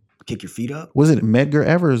kick your feet up. Was it Medgar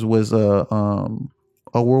Evers was a World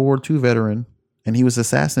War II veteran, and he was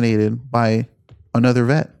assassinated by another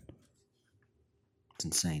vet. It's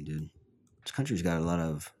insane, dude. This country's got a lot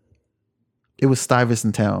of. It was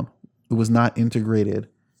Stuyvesant Town. It was not integrated.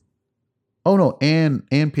 Oh no, and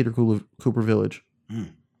Peter Cooper Village,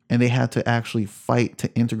 and they had to actually fight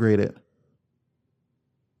to integrate it.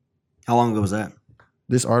 How long ago was that?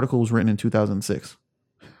 This article was written in 2006.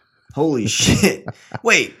 Holy shit!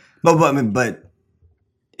 Wait, but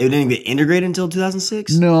it didn't get integrated until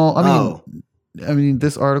 2006. No, I mean,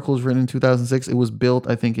 this article was written in 2006. It was built,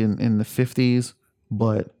 I think, in the 50s,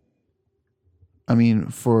 but I mean,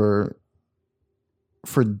 for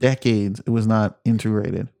decades, it was not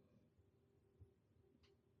integrated.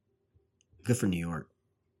 Good for New York.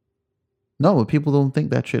 No, but people don't think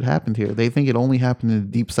that shit happened here. They think it only happened in the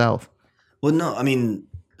Deep South. Well, no, I mean,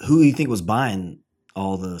 who do you think was buying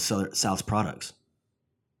all the South's products?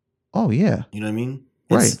 Oh yeah, you know what I mean.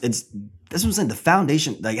 Right. It's that's what I'm saying. The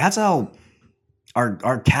foundation, like that's how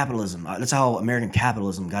our capitalism. That's how American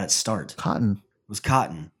capitalism got its start. Cotton was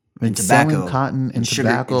cotton and tobacco, selling cotton and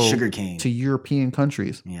tobacco sugar cane to European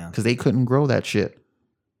countries. Yeah, because they couldn't grow that shit.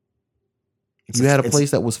 You had a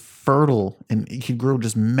place that was fertile and you could grow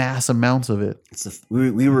just mass amounts of it.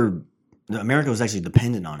 America was actually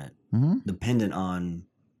dependent on it. Dependent on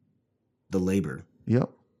the labor. Yep.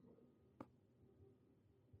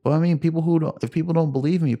 But I mean, if people don't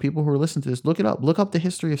believe me, people who are listening to this, look it up. Look up the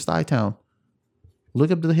history of Stuytown. Look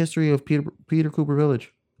up the history of Peter Cooper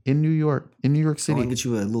Village in New York City. I'll get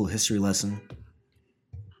you a little history lesson.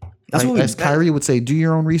 As Kyrie would say, do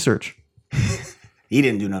your own research. He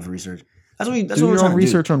didn't do enough research. Do your own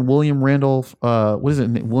research on William Randolph. What is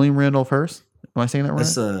it? William Randolph Hearst? Am I saying that right?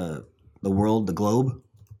 That's the globe.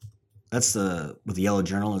 That's with the yellow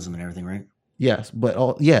journalism and everything, right? Yes,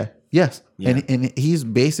 but yes. Yeah. And he's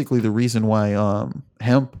basically the reason why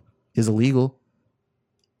hemp is illegal.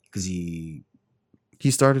 Because he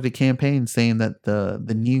started a campaign saying that the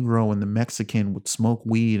Negro and the Mexican would smoke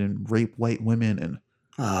weed and rape white women and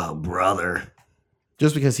oh brother.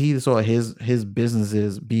 Just because he saw his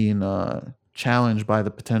businesses being challenged by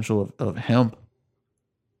the potential of hemp.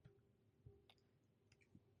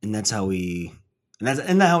 And isn't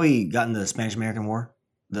that how we got in the Spanish American War?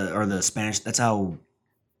 That's how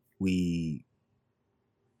we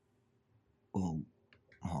hold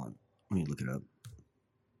on. Let me look it up.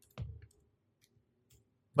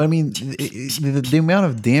 But I mean, the amount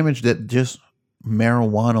of damage that just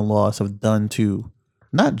marijuana laws have done to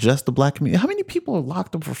not just the black community. How many people are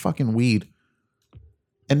locked up for fucking weed?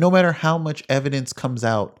 And no matter how much evidence comes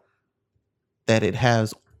out that it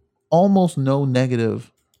has almost no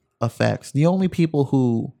negative effects, the only people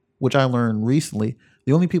who, which I learned recently,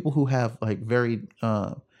 the only people who have like very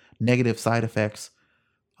negative side effects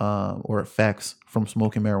or effects from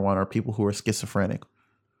smoking marijuana are people who are schizophrenic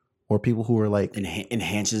or people who are like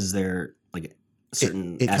enhances their like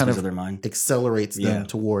certain it aspects kind of their mind, accelerates them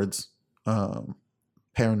towards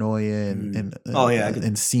paranoia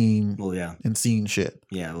and seeing and seeing shit.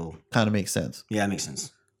 Yeah, well, kind of makes sense. Yeah, it makes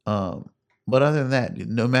sense. But other than that,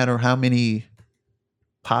 no matter how many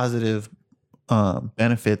positive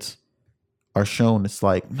benefits are shown, it's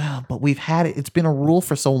like, no, but we've had it. It's been a rule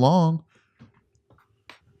for so long.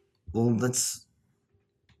 Well, we're just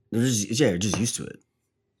used to it.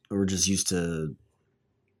 We're just used to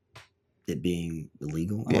it being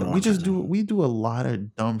illegal. We do a lot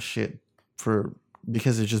of dumb shit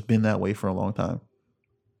because it's just been that way for a long time.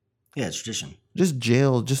 Yeah, it's tradition. Just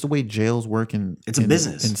the way jails work it's a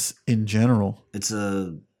business in general. It's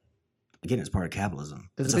part of capitalism.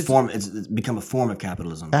 It's become a form of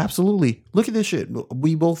capitalism. Absolutely. Look at this shit.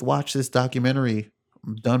 We both watched this documentary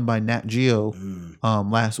done by Nat Geo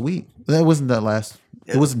last week. It wasn't done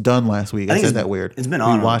last week. I said that weird. It's been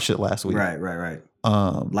on. We watched it last week. Right.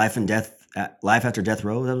 Life After Death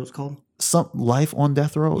Row, is that what it's called? Life on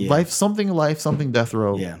Death Row. Yeah. Something Death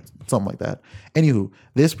Row. Yeah. Something like that. Anywho,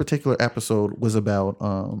 this particular episode was about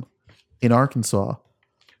in Arkansas.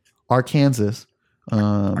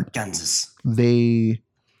 They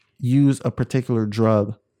use a particular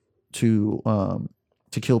drug to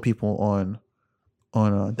kill people on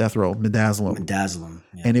death row, midazolam.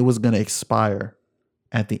 Yeah. And it was going to expire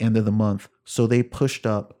at the end of the month. So they pushed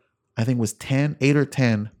up, I think it was 8 or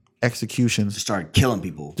 10 executions. To start killing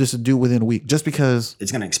people. Just to do it within a week. Just because.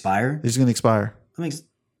 It's going to expire? It's going to expire. That makes.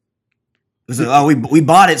 It's like, we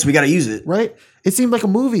bought it, so we got to use it. Right? It seemed like a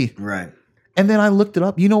movie. Right. And then I looked it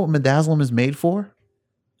up. You know what midazolam is made for?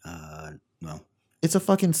 No. It's a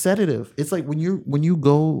fucking sedative. It's like when you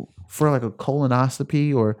go for like a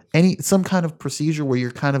colonoscopy or some kind of procedure where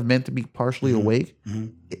you're kind of meant to be partially awake. Mm-hmm.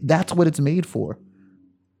 That's what it's made for.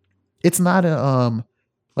 It's not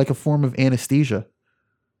like a form of anesthesia.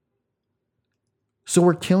 So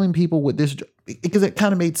we're killing people with this because it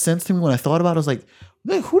kind of made sense to me when I thought about it. I was like,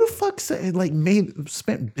 who the fuck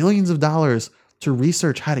spent billions of dollars to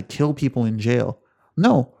research how to kill people in jail?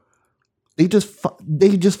 No, they just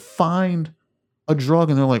find a drug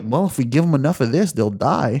and they're like, well, if we give them enough of this, they'll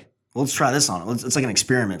die. Well, let's try this on it. It's like an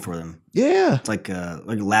experiment for them. Yeah, it's like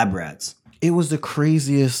lab rats. It was the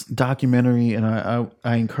craziest documentary, and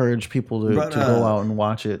I encourage people to go out and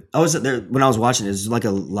watch it. I was there when I was watching it. There's like a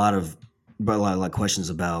lot of questions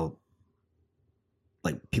about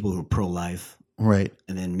like people who are pro-life, right?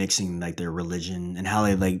 And then mixing like their religion and how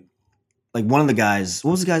they like one of the guys.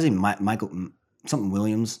 What was the guy's name? Michael something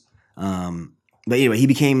Williams. But anyway, he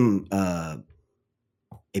became a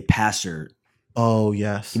pastor. Oh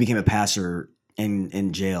yes, he became a pastor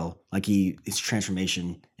in jail. Like his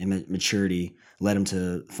transformation and maturity led him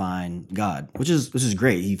to find God, which is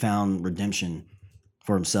great. He found redemption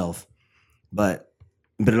for himself, but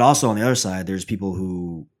it also on the other side, there's people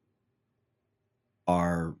who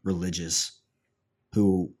are religious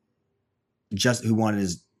who wanted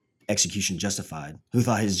execution justified, who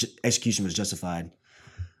thought his execution was justified.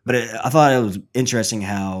 But I thought it was interesting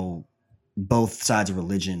how both sides of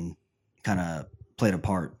religion kind of played a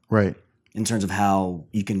part, right? In terms of how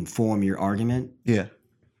you can form your argument. Yeah,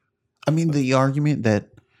 I mean the argument that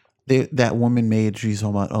that woman made, she's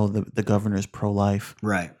talking about, oh, the governor's pro-life,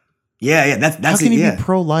 right? Yeah. That's how can you be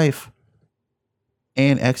pro-life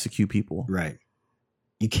and execute people? Right,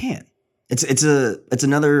 you can't. It's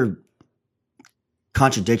another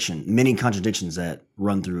contradiction, many contradictions that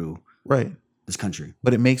run through this country.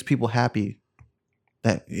 But it makes people happy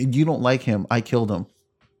that you don't like him, I killed him,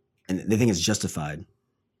 and they think it's justified.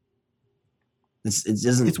 It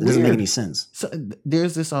doesn't make any sense. So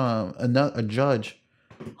there's this a judge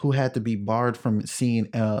who had to be barred from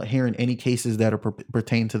hearing any cases that are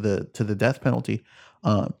pertain to the death penalty.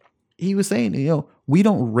 He was saying, we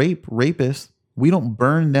don't rape rapists, we don't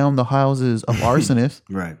burn down the houses of arsonists.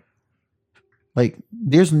 Right. Like,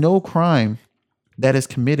 there's no crime that is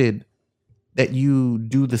committed that you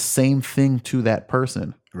do the same thing to that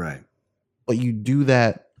person. Right. But you do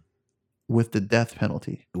that with the death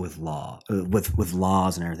penalty. With law, with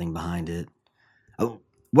laws and everything behind it.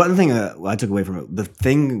 One thing I took away from it, the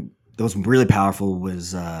thing that was really powerful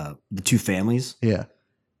was the two families. Yeah.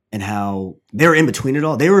 And how they were in between it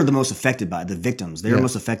all. They were the most affected by it, the victims. They were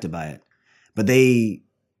most affected by it. But they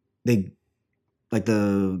like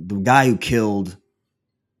the guy who killed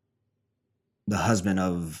the husband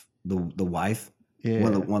of the wife,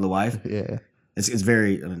 one of the wife. Yeah, it's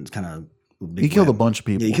very. I mean, it's kind of. He killed a bunch of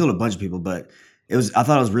people. Yeah, he killed a bunch of people, but I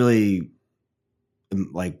thought it was really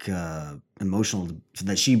emotional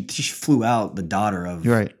that she flew out the daughter of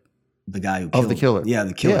the guy who killed the killer. Yeah,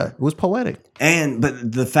 the killer. Yeah, it was poetic.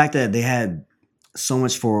 But the fact that they had so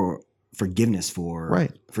much forgiveness for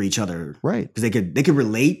each other, right? Because they could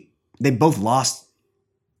relate. They both lost.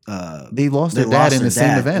 They lost their dad in the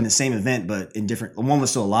same event. In the same event, but in different. One was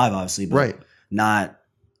still alive, obviously, but not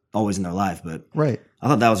always in their life. But I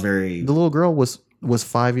thought that was very. The little girl was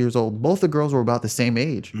 5 years old. Both the girls were about the same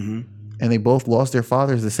age, and they both lost their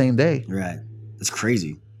fathers the same day. Right, that's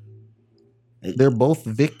crazy. They're both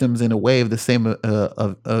victims in a way of the same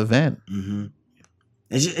event. Mm-hmm.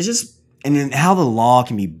 It's just, and then how the law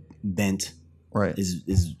can be bent,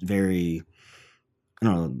 is very. I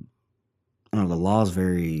don't know. The law is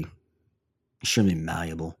very extremely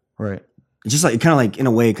malleable. Right. It's just kind of like in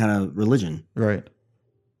a way, kind of religion. Right.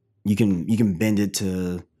 You can bend it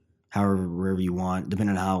to wherever you want,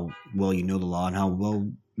 depending on how well you know the law and how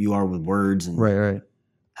well you are with words and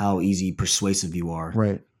how easy persuasive you are.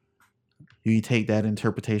 Right. You take that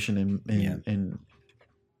interpretation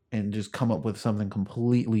and just come up with something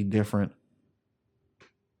completely different.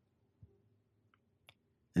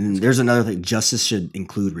 And there's another thing: justice should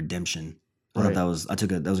include redemption. I thought that was a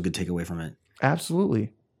good takeaway from it.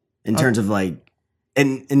 Absolutely. In terms of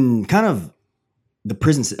and kind of the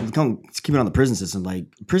prison system, keep it on the prison system. Like,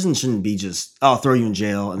 prison shouldn't be just throw you in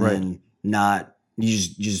jail and then not you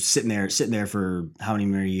just sitting there for how many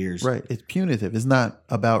more years. Right. It's punitive. It's not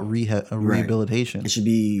about rehabilitation. It should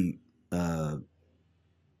be. They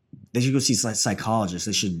should go see psychologists.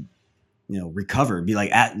 They should, recover. Be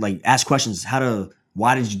ask questions.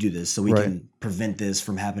 Why did you do this? So we can prevent this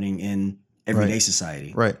from happening in everyday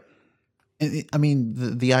society. Right. And I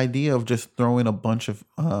mean, the idea of just throwing a bunch of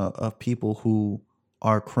people who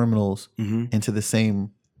are criminals into the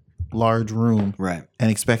same large room, and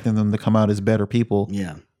expecting them to come out as better people.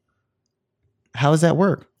 Yeah. How does that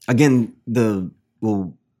work? Again, that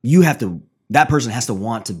person has to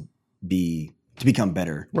want to become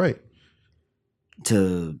better. Right.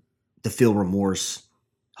 To feel remorse.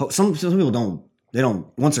 Some people don't. They don't.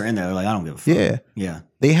 Once they're in there, they're like, I don't give a fuck. Yeah. Yeah.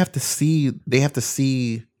 They have to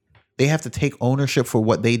take ownership for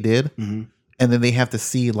what they did, and then they have to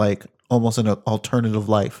see almost an alternative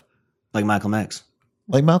life, like Malcolm X.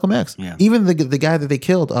 Yeah. Even the guy that they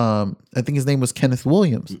killed, I think his name was Kenneth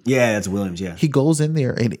Williams. Yeah, that's Williams. Yeah. He goes in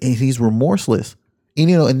there and he's remorseless, and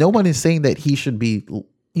and no one is saying that he should be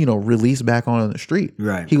released back on the street.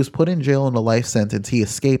 Right. He was put in jail on a life sentence. He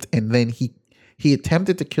escaped, and then he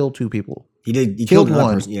attempted to kill 2 people. He did. He killed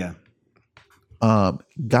one person. Yeah.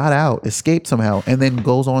 Got out, escaped somehow, and then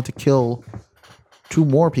goes on to kill 2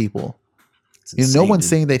 more people. No one's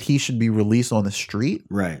saying that he should be released on the street.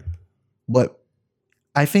 Right. But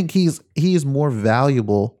I think he is more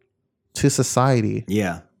valuable to society.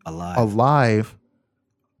 Yeah. Alive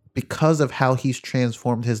because of how he's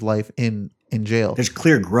transformed his life in jail. There's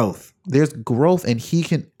clear growth. There's growth, and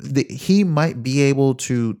he might be able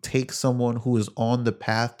to take someone who is on the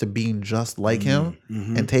path to being just like him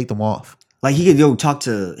and take them off. Like, he could go talk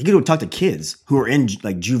to kids who are in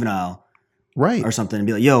juvenile right, or something, and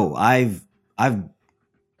be like, "Yo, I've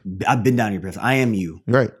been down your path. I am you.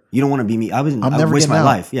 right. You don't want to be me. I never wasted getting my out.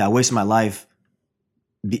 life. Yeah, I wasted my life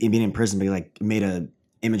being in prison, but like made a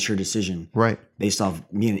immature decision Right, based off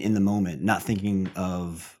being in the moment, not thinking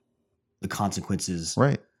of the consequences.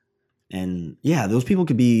 right, And yeah, those people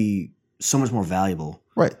could be so much more valuable.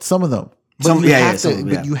 right. Some of them. But Some, you yeah, have yeah, some, to,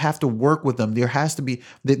 yeah. but you have to work with them. There has to be.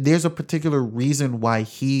 There's a particular reason why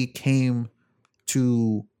he came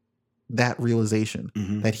to that realization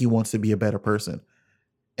Mhm. that he wants to be a better person.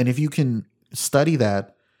 And if you can study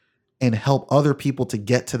that and help other people to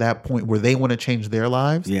get to that point where they want to change their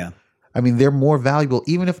lives, Yeah. I mean, they're more valuable,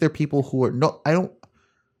 even if they're people who are no. I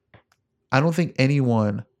don't think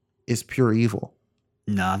anyone is pure evil.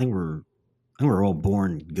 No, I think we're all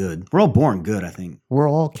born good. We're all born good, I think. We're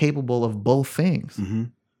all capable of both things. Mm-hmm.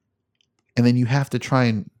 And then you have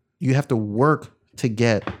to work to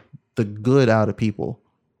get the good out of people.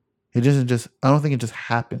 It doesn't just, I don't think it just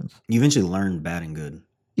happens. You eventually learn bad and good.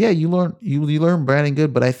 Yeah, you learn bad and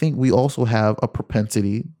good, but I think we also have a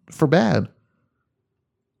propensity for bad.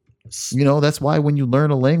 You know, that's why when you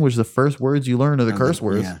learn a language, the first words you learn are the curse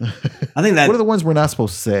words. Yeah. I think that. What are the ones we're not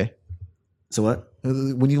supposed to say? So what?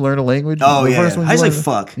 When you learn a language? Oh, the yeah. first ones I you just like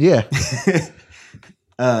learn- fuck. Yeah.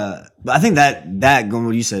 But I think that going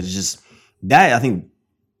what you said is just that. I think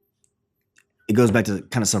it goes back to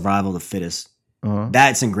kind of survival of the fittest. Uh-huh.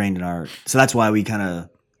 That's ingrained in our. So that's why we kind of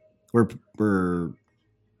we're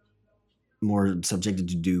more subjected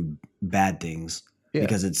to do bad things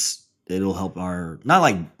because it'll help our not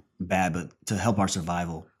like bad, but to help our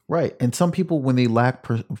survival. Right. And some people, when they lack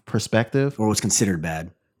perspective, Or what's considered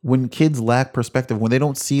bad. when kids lack perspective, when they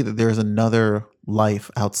don't see that there's another life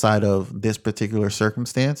outside of this particular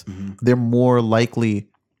circumstance, Mm-hmm. they're more likely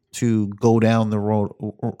to go down the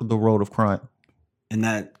road of crime. And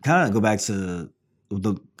that kind of goes back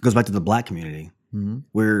to the black community Mm-hmm.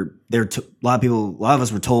 where a lot of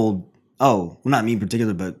us were told, oh, well, not me in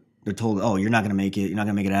particular, but they're told, oh, you're not going to make it. You're not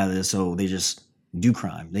going to make it out of this. So they just do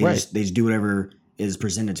crime. They just do whatever is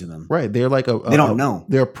presented to them. Right. They're like they don't know.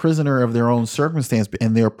 They're a prisoner of their own circumstance,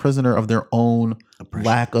 and they're a prisoner of their own Oppression.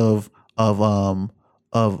 lack of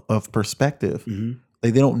perspective. Mm-hmm.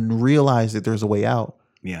 Like they don't realize that there's a way out.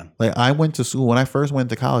 Yeah. Like I went to school when I first went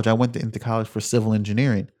to college. I went into college for civil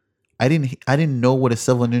engineering. I didn't know what a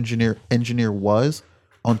civil engineer was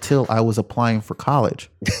until I was applying for college.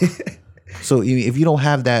 So if you don't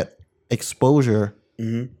have that exposure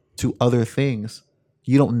Mm-hmm. to other things,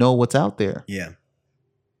 you don't know what's out there. Yeah.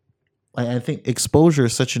 I think exposure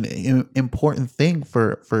is such an important thing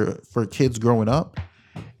for kids growing up,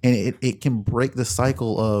 and it can break the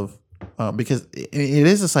cycle of because it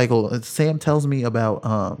is a cycle. Sam tells me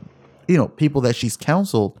about people that she's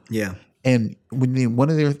counseled. Yeah. And when one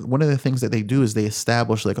of the things that they do is they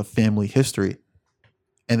establish like a family history,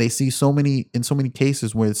 and they see in so many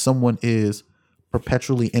cases where someone is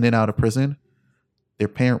perpetually in and out of prison, their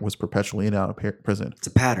parent was perpetually in and out of prison. It's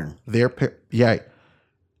a pattern.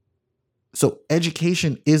 So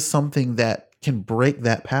education is something that can break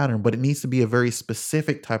that pattern, but it needs to be a very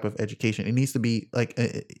specific type of education. It needs to be like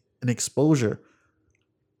an exposure,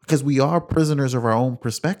 because we are prisoners of our own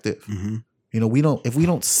perspective. Mm-hmm. If we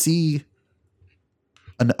don't see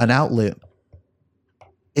an outlet,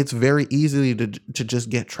 it's very easy to just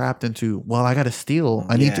get trapped into, well, I got to steal.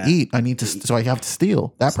 I need to eat. So I have to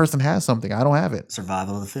steal. That person has something. I don't have it.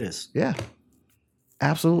 Survival of the fittest. Yeah,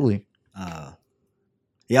 absolutely.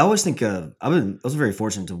 Yeah, I always think I was very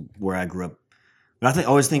fortunate to where I grew up, but I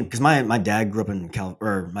always think because my dad grew up in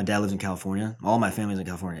my dad lives in California. All my family's in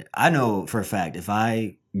California. I know for a fact if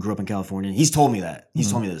I grew up in California, he's told me that. He's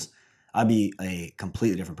told me this. I'd be a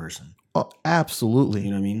completely different person. Oh, absolutely.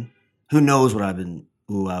 You know what I mean? Who knows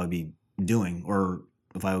who I would be doing, or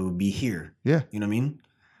if I would be here. Yeah. You know what I mean?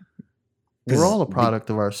 We're all a product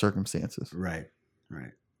of our circumstances. Right.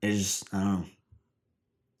 It's just, I don't know.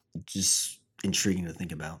 It's just intriguing to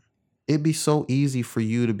think about. It'd be so easy for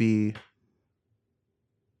you to be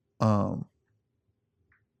a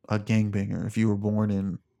gangbanger if you were born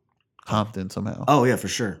in Compton somehow. Oh yeah, for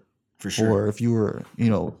sure. Or if you were,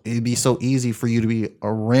 it'd be so easy for you to be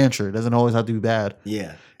a rancher. It doesn't always have to be bad.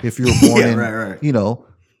 Yeah. If you were born in, right.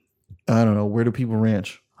 I don't know, where do people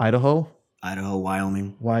ranch? Idaho,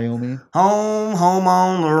 Wyoming. Home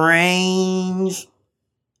on the range,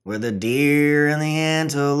 where the deer and the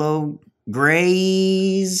antelope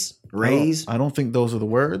graze. I don't think those are the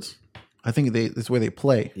words. I think it's where they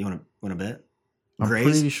play. You want to bet? I'm Graze?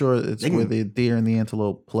 pretty sure it's where the deer and the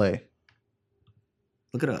antelope play.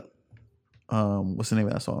 Look it up. What's the name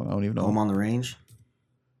of that song? I don't even know. Home on the range.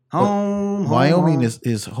 Wyoming Wyoming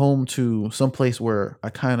is home to some place where I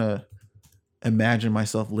kind of imagine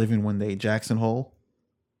myself living one day. Jackson Hole.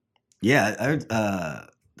 Yeah, that'd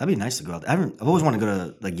be nice to go out there. I've always wanted to go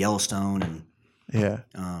to like Yellowstone and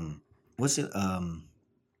what's it?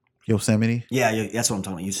 Yosemite. Yeah, that's what I'm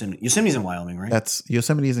talking about. Yosemite's in Wyoming, right?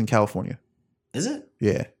 Yosemite is in California. Is it?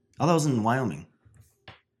 Yeah. I thought it was in Wyoming.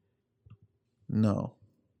 No,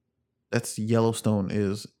 that's Yellowstone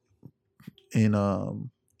is in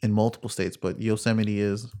multiple states, but Yosemite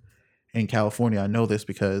is in California. I know this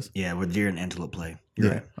because where deer and antelope play.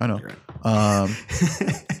 You're right. I know. You're right.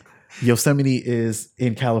 Yosemite is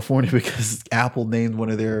in California because Apple named one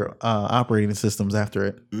of their operating systems after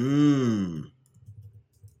it.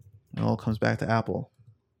 It all comes back to Apple.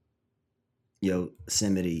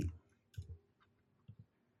 Yosemite.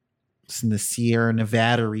 It's in the Sierra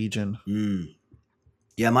Nevada region.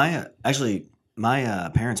 Yeah, my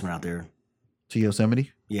parents went out there. To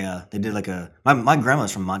Yosemite? Yeah, they did like my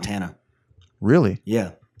grandma's from Montana. Really?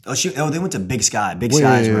 Yeah. They went to Big Sky. Big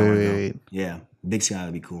Sky is where I want to go. Yeah, Big Sky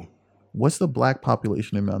would be cool. What's the black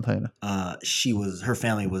population in Montana? Her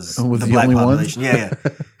family was the black only population. One? Yeah.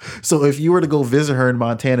 So if you were to go visit her in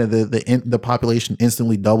Montana, the population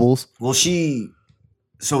instantly doubles. Well, she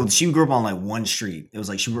grew up on like one street. It was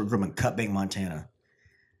like she grew up in Cut Bank, Montana,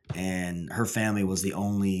 and her family was the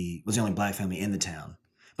only black family in the town.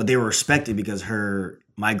 But they were respected because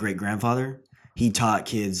my great grandfather, he taught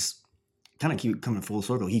kids, kind of keep coming full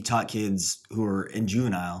circle. He taught kids who were in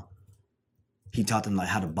juvenile. He taught them like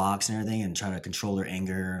how to box and everything, and try to control their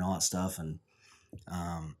anger and all that stuff. And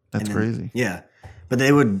that's crazy. Yeah, but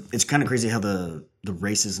it's kind of crazy how the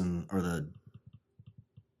racism or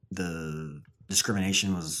the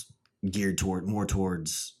discrimination was geared more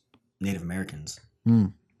towards Native Americans.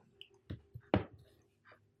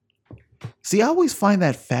 See, I always find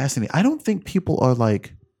that fascinating. I don't think people are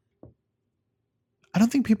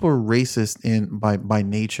racist by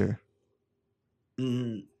nature.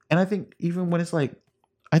 And I think even when it's like,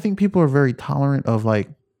 I think people are very tolerant of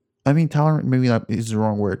tolerant maybe not is the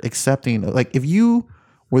wrong word. Accepting, like if you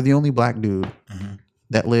were the only black dude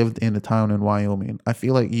that lived in a town in Wyoming, I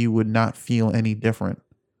feel like you would not feel any different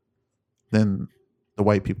than the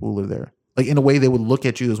white people who live there. Like in a way, they would look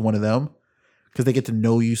at you as one of them because they get to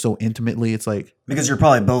know you so intimately. It's like because you're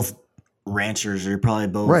probably both ranchers, or you're probably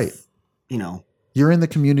both right. You're in the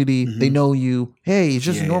community. They know you. Hey, he's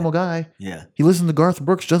just a normal guy. Yeah. He listens to Garth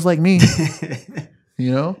Brooks just like me.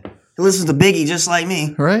 He listens to Biggie just like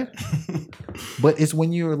me. Right? But it's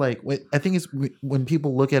when you're like, I think it's when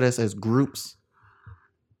people look at us as groups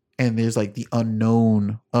and there's like the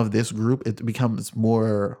unknown of this group, it becomes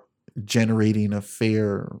more generating a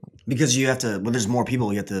fair. Because you have to, when there's more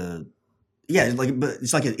people, you have to, but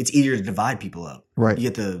it's easier to divide people up. Right. You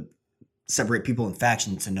have to separate people in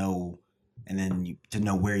factions to know. And then to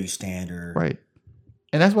know where you stand, or right,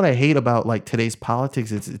 and that's what I hate about like today's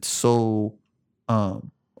politics. It's so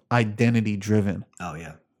identity driven. Oh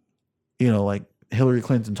yeah, like Hillary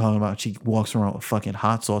Clinton talking about she walks around with fucking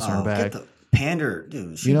hot sauce in her bag. Get the pander,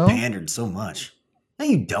 dude. She pandered so much. No,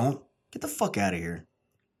 you don't. Get the fuck out of here.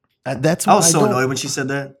 I was so annoyed when she said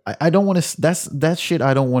that. I don't want to. That shit.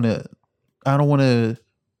 I don't want to. I don't want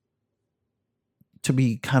to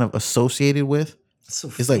be kind of associated with.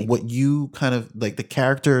 It's like what you kind of like the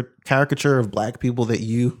caricature of black people that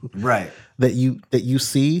you that you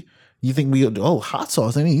see. You think hot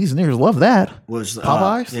sauce? I mean, these niggas love that.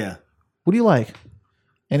 Popeyes? Yeah. What do you like?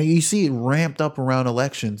 And you see it ramped up around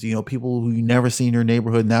elections. People who you never see in your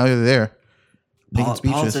neighborhood, now they're there.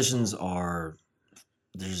 Politicians are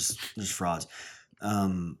there's frauds.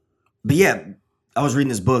 But yeah, I was reading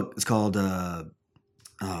this book. It's called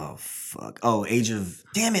Age of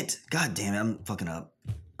Damn it. God damn it. I'm fucking up.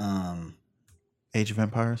 Age of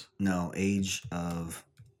Empires? No, Age of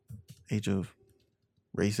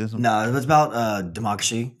Racism? No, it's about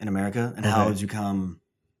democracy in America and how it's become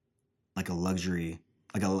like a luxury,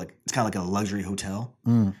 it's kind of like a luxury hotel.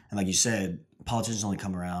 And like you said, politicians only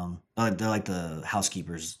come around. They're like the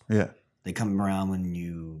housekeepers. Yeah, they come around when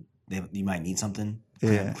you might need something.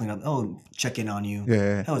 Clean up. Check in on you.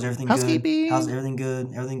 Yeah. Is everything housekeeping? Good? How's everything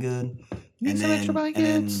good? Everything good. Need some extra blankets.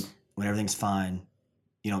 And then when everything's fine,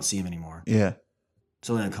 you don't see them anymore. Yeah.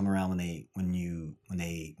 So they're gonna come around when they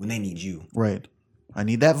need you. Right. I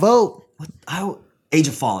need that vote. Age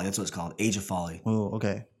of Folly. That's what it's called. Age of Folly. Oh,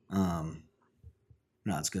 okay. No,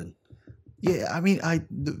 it's good. Yeah, I mean, I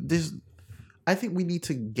think we need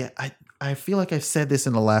to get. I feel like I said this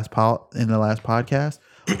in the last podcast,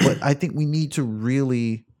 but I think we need to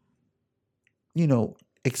really,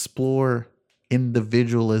 explore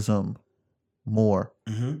individualism more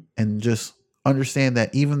and just understand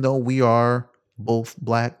that even though we are both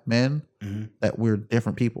black men, that we're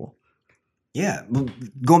different people. Yeah,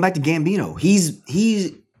 going back to Gambino, he's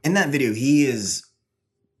in that video. He is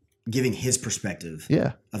giving his perspective.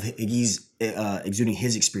 Yeah, he's exuding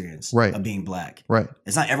his experience of being black. Right.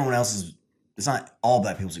 It's not everyone else's. It's not all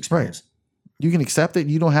black people's experience. Right. You can accept it.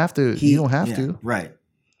 You don't have to. You don't have to. Right.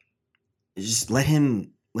 Just let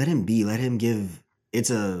him be. Let him give. It's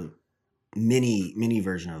a mini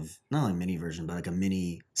version of, not only mini version, but like a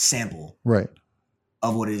mini sample. Right.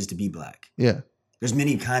 Of what it is to be black. Yeah. There's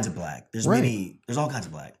many kinds of black. There's all kinds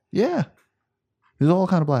of black. Yeah. There's all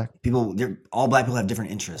kind of black. All black people have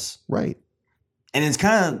different interests. Right. And it's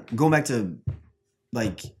kind of going back to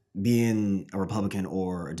like being a Republican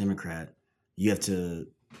or a Democrat. You assume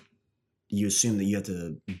that you have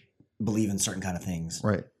to believe in certain kind of things.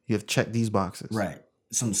 Right. You have to check these boxes. Right.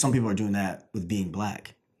 Some people are doing that with being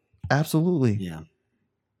black. Absolutely. Yeah.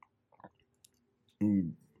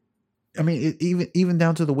 I mean, even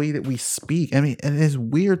down to the way that we speak. I mean, and it's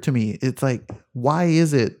weird to me. It's like, why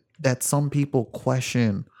is it that some people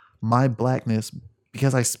question my blackness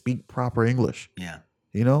because I speak proper English? Yeah.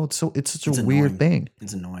 You know, it's such a weird thing.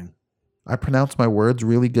 It's annoying. I pronounce my words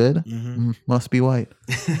really good. Mm-hmm. Must be white.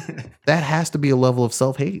 That has to be a level of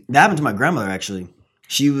self-hate. That happened to my grandmother, actually.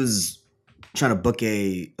 She was trying to book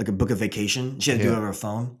a vacation. She had to do it over her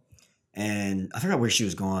phone. And I forgot where she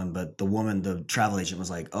was going, but the travel agent was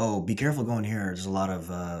like, "Oh, be careful going here. There's a lot of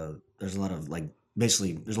like,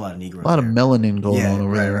 basically, there's a lot of Negroes. A lot of melanin going on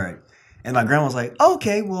over there." Right. And my grandma was like, oh,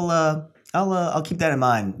 "Okay, well, I'll keep that in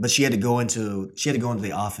mind." But she had to go into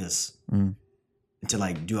the office to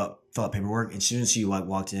like fill out paperwork. And as soon as she like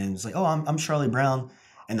walked in, it's like, "Oh, I'm Charlie Brown,"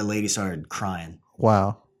 and the lady started crying.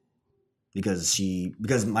 Wow. Because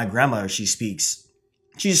my grandmother, she speaks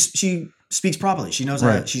properly. She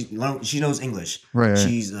knows she knows English. Right.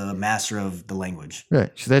 She's a master of the language. Right.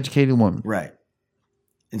 She's an educated woman. Right.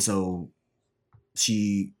 And so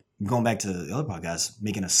she, going back to the other podcast,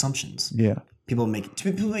 making assumptions. Yeah. People make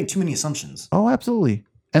too many assumptions. Oh, absolutely.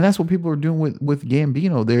 And that's what people are doing with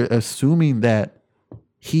Gambino. They're assuming that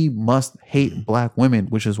he must hate black women,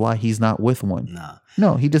 which is why he's not with one. Nah.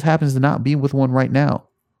 No, he just happens to not be with one right now.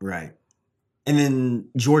 Right. And then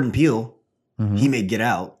Jordan Peele, he made Get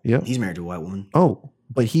Out. Yep. He's married to a white woman. Oh,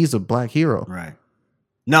 but he's a black hero. Right.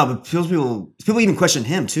 No, but people even question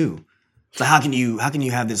him too. So how can you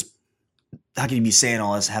have this? How can you be saying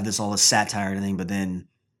all this, have all this satire and everything, but then,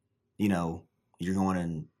 you're going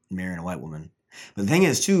and marrying a white woman? But the thing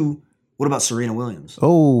is too, what about Serena Williams?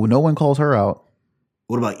 Oh, no one calls her out.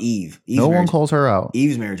 What about Eve? No one calls her out.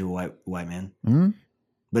 Eve's married to a white man. Mm-hmm.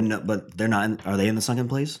 But they're not. Are they in the sunken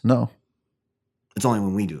place? No. It's only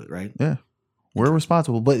when we do it, right? Yeah. We're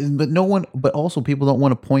responsible. But no one, but also people don't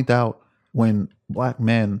want to point out when black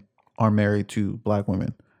men are married to black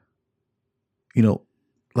women.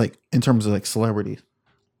 Like in terms of like celebrities.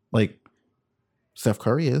 Like Steph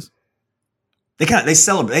Curry is. They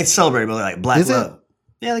celebrate but like black love.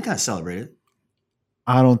 Yeah, they kind of celebrate it.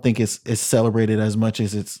 I don't think it's celebrated as much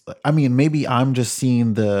as it's. I mean, maybe I'm just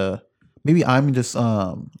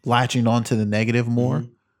latching onto the negative more.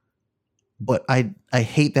 Mm-hmm. But I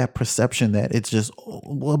hate that perception that it's just,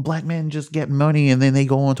 black men just get money and then they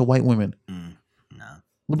go on to white women. No.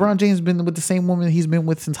 LeBron James has been with the same woman he's been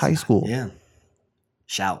with since high school. Yeah.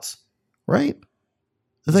 Shouts. Right?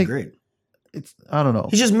 It's like great. I don't know.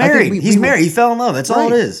 He's just married. He's married. He fell in love. That's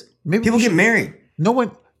all it is. Maybe people get married. No one.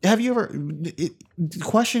 Have you ever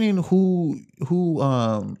questioning who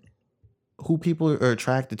people are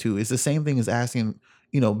attracted to is the same thing as asking,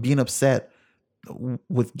 being upset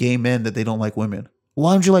with gay men that they don't like women.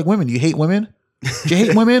 Why don't you like women? Do you hate women? Do you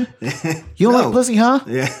hate women? You don't like pussy, huh?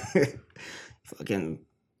 Yeah. Fucking.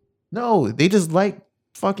 No, they just like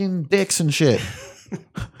fucking dicks and shit.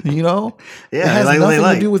 Yeah. It has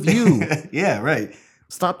nothing to do with you. Yeah, right.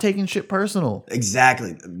 Stop taking shit personal.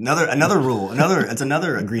 Exactly. Another rule. It's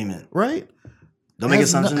another agreement. Right. Don't make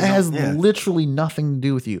assumptions. It has literally nothing to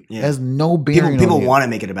do with you. Yeah. It has no bearing. People want to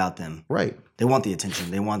make it about them. Right. They want the attention.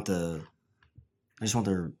 They just want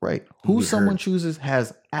their right. Who someone chooses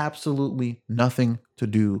has absolutely nothing to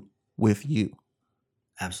do with you.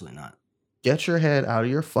 Absolutely not. Get your head out of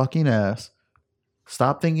your fucking ass.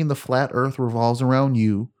 Stop thinking the flat earth revolves around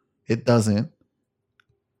you. It doesn't.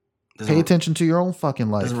 Pay attention to your own fucking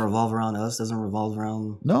life. Doesn't revolve around us. Doesn't revolve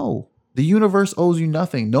around. No. The universe owes you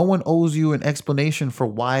nothing. No one owes you an explanation for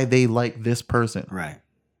why they like this person. Right.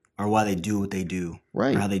 Or why they do what they do.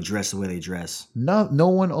 Right. Or how they dress the way they dress. No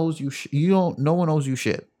one owes you no one owes you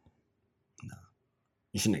shit. No.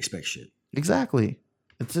 You shouldn't expect shit. Exactly.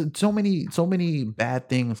 It's so many bad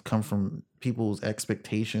things come from people's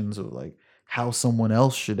expectations of like how someone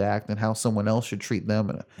else should act and how someone else should treat them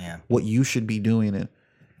and what you should be doing. And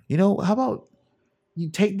how about You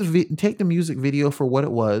take the music video for what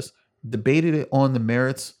it was, debated it on the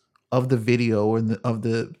merits of the video and of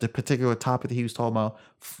the particular topic that he was talking about.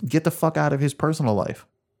 Get the fuck out of his personal life.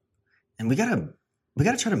 And we gotta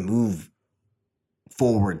try to move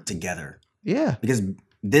forward together. Yeah, because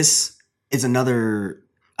this is another.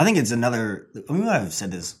 I think it's another. We might have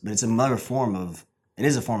said this, but it's another form of. It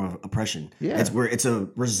is a form of oppression. Yeah, it's a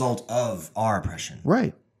result of our oppression.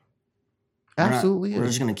 Right. Absolutely, we're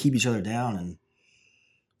just gonna keep each other down, and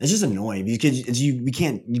it's just annoying because you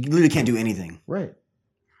literally can't do anything. Right.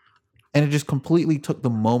 And it just completely took the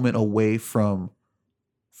moment away from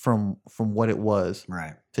what it was.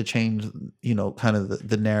 Right. To change, kind of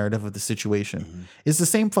the narrative of the situation. Mm-hmm. It's the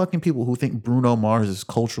same fucking people who think Bruno Mars is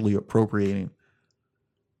culturally appropriating.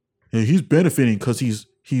 And he's benefiting because he's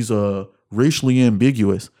racially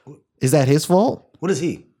ambiguous. Is that his fault? What is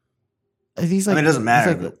he? He's like, it doesn't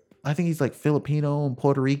matter. I think he's like Filipino and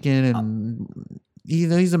Puerto Rican, and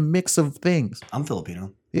he's a mix of things. I'm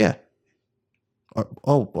Filipino. Yeah.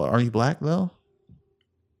 Are you black though?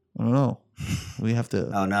 I don't know. We have to.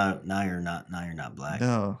 Oh, now you're not. Now you're not black.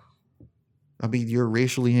 No. I mean, you're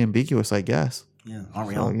racially ambiguous, I guess. Yeah, aren't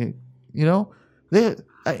we all?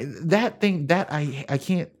 That thing that I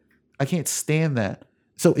can't stand that.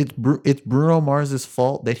 So it's Bruno Mars's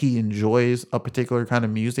fault that he enjoys a particular kind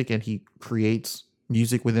of music and he creates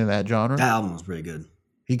music within that genre. That album was pretty good.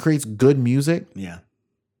 He creates good music. Yeah.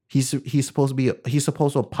 He's supposed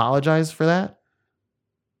to apologize for that.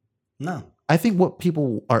 No. I think what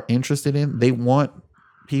people are interested in, they want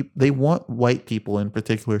white people in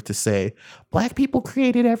particular to say, black people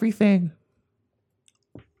created everything.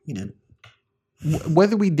 We did.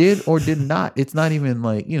 Whether we did or did not, it's not even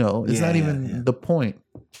like, it's not even the point.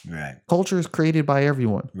 Right. Culture is created by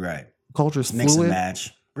everyone. Right. Culture is fluid. Mix and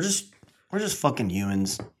match. We're just fucking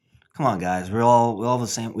humans. Come on, guys. We all the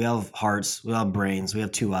same. We have hearts. We have brains. We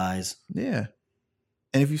have two eyes. Yeah.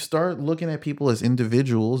 And if you start looking at people as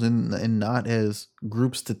individuals and not as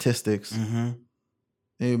group statistics,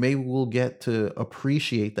 maybe we'll get to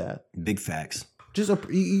appreciate that. Big facts.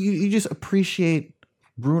 You just appreciate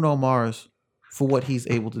Bruno Mars for what he's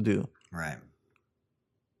able to do. Right.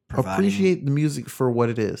 Appreciate the music for what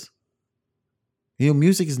it is.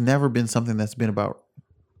 Music has never been something that's been about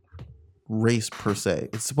race per se.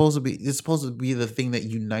 It's supposed to be the thing that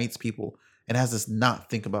unites people and has us not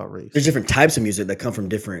think about race. There's different types of music that come from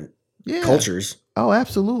different cultures. Oh,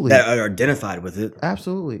 absolutely. That are identified with it.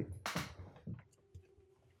 Absolutely.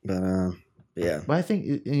 But yeah. But I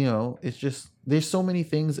think it's just there's so many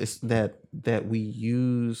things that we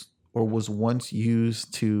use or was once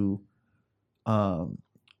used to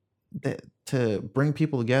to bring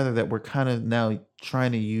people together that we're kind of now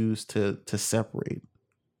trying to use to separate.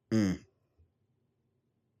 I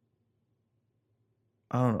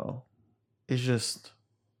don't know. It's just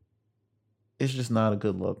not a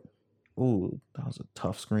good look. Ooh, that was a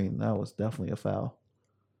tough screen. That was definitely a foul.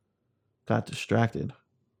 Got distracted.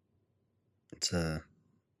 It's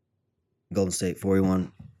Golden State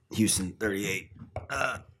 41, Houston 38.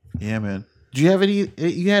 Yeah, man. Do you have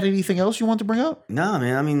you had anything else you want to bring up? No,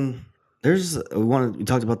 man. I mean, we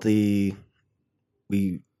talked about we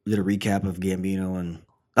did a recap of Gambino, and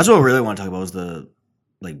that's what we really want to talk about was the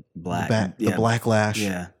black, the black lash.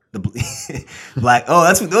 Yeah. The black.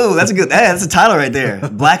 That's a good. That's a title right there.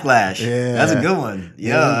 Black lash. Yeah, that's a good one.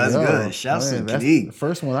 That's good. Shouts to Kanique. The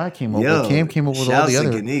first one I came up with. Cam came up with all the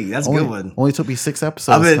other. Kanique. That's a good one. Only took me 6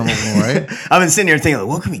 episodes to come up with one, right? I've been sitting here thinking,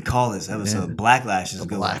 what can we call this episode? Yeah. Black lash is a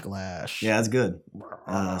good. Black lash. Yeah, that's good.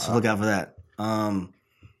 So look out for that. I'm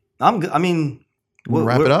good. I mean, we'll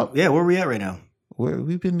wrap it up. Yeah, where are we at right now?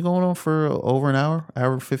 We've been going on for over an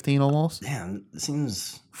hour 15 almost. Damn, it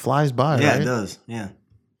seems flies by. Yeah, right? It does. Yeah.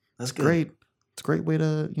 That's good. Great. It's a great way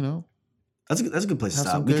to, That's a good place to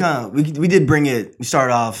stop. We did bring it. We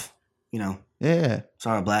started off, Yeah.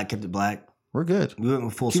 Started black, kept it black. We're good. We went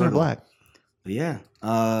with full circle. Keep it black. But yeah.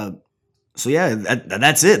 So yeah,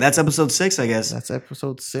 that's it. That's episode 6, I guess. That's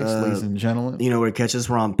episode 6, ladies and gentlemen. You know where to catch us.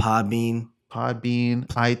 We're on Podbean,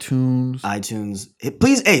 iTunes.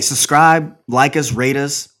 Please, subscribe, like us, rate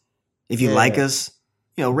us. If you like us,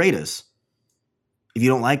 rate us. If you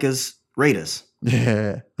don't like us, rate us.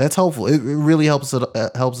 Yeah, that's helpful. It really helps us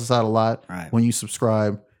out a lot when you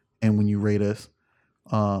subscribe and when you rate us.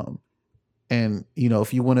 And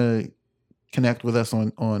if you want to connect with us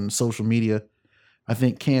on social media, I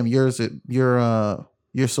think Cam, your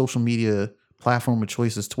social media platform of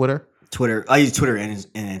choice is Twitter. I use Twitter and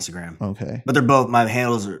Instagram. Okay, but they're both, my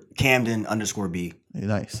handles are Camden_B.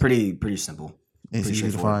 Nice, pretty simple. It's easy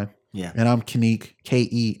to find. Yeah. And I'm Kenique,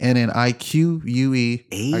 KENNIQUE.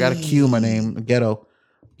 I got a Q in my name, ghetto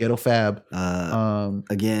Ghetto Fab.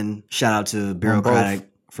 Again, shout out to Bureaucratic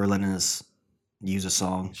for letting us use a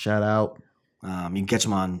song. Shout out. You can catch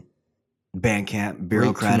them on Bandcamp,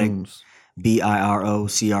 Bureaucratic,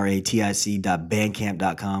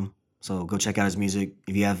 BIROCRATIC.bandcamp.com. So go check out his music.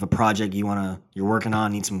 If you have a project you're working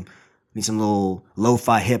on, need some little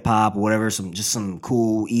lo-fi hip hop or whatever, just some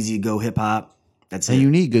cool, easy to go hip hop. That's it. And you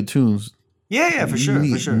need good tunes. Yeah, for sure.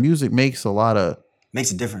 Music makes a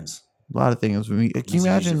difference. A lot of things. Can you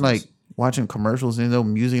imagine like watching commercials and no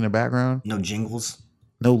music in the background? No jingles.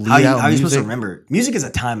 No lead out. How are you supposed to remember? Music is a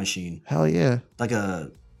time machine. Hell yeah. Like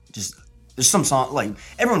there's some song, like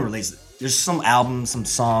everyone relates. There's some albums, some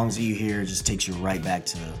songs that you hear, it just takes you right back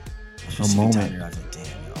to a moment. Time. You're like, damn,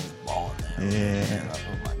 I was balling there. Yeah. I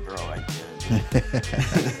put my girl right there.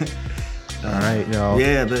 All right, y'all.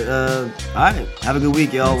 Yeah, but all right. Have a good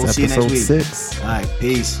week, y'all. We'll see you next week. Episode 6. All right,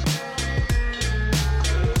 peace.